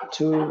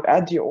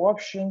add your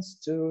options,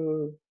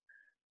 to,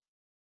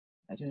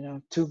 I don't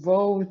know, to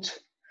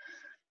vote.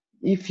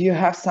 if you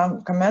have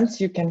some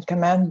comments, you can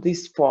comment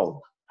this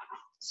poll.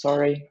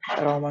 Sorry,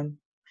 Roman,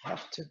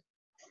 have to.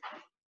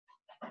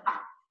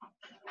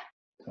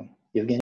 Evgeny?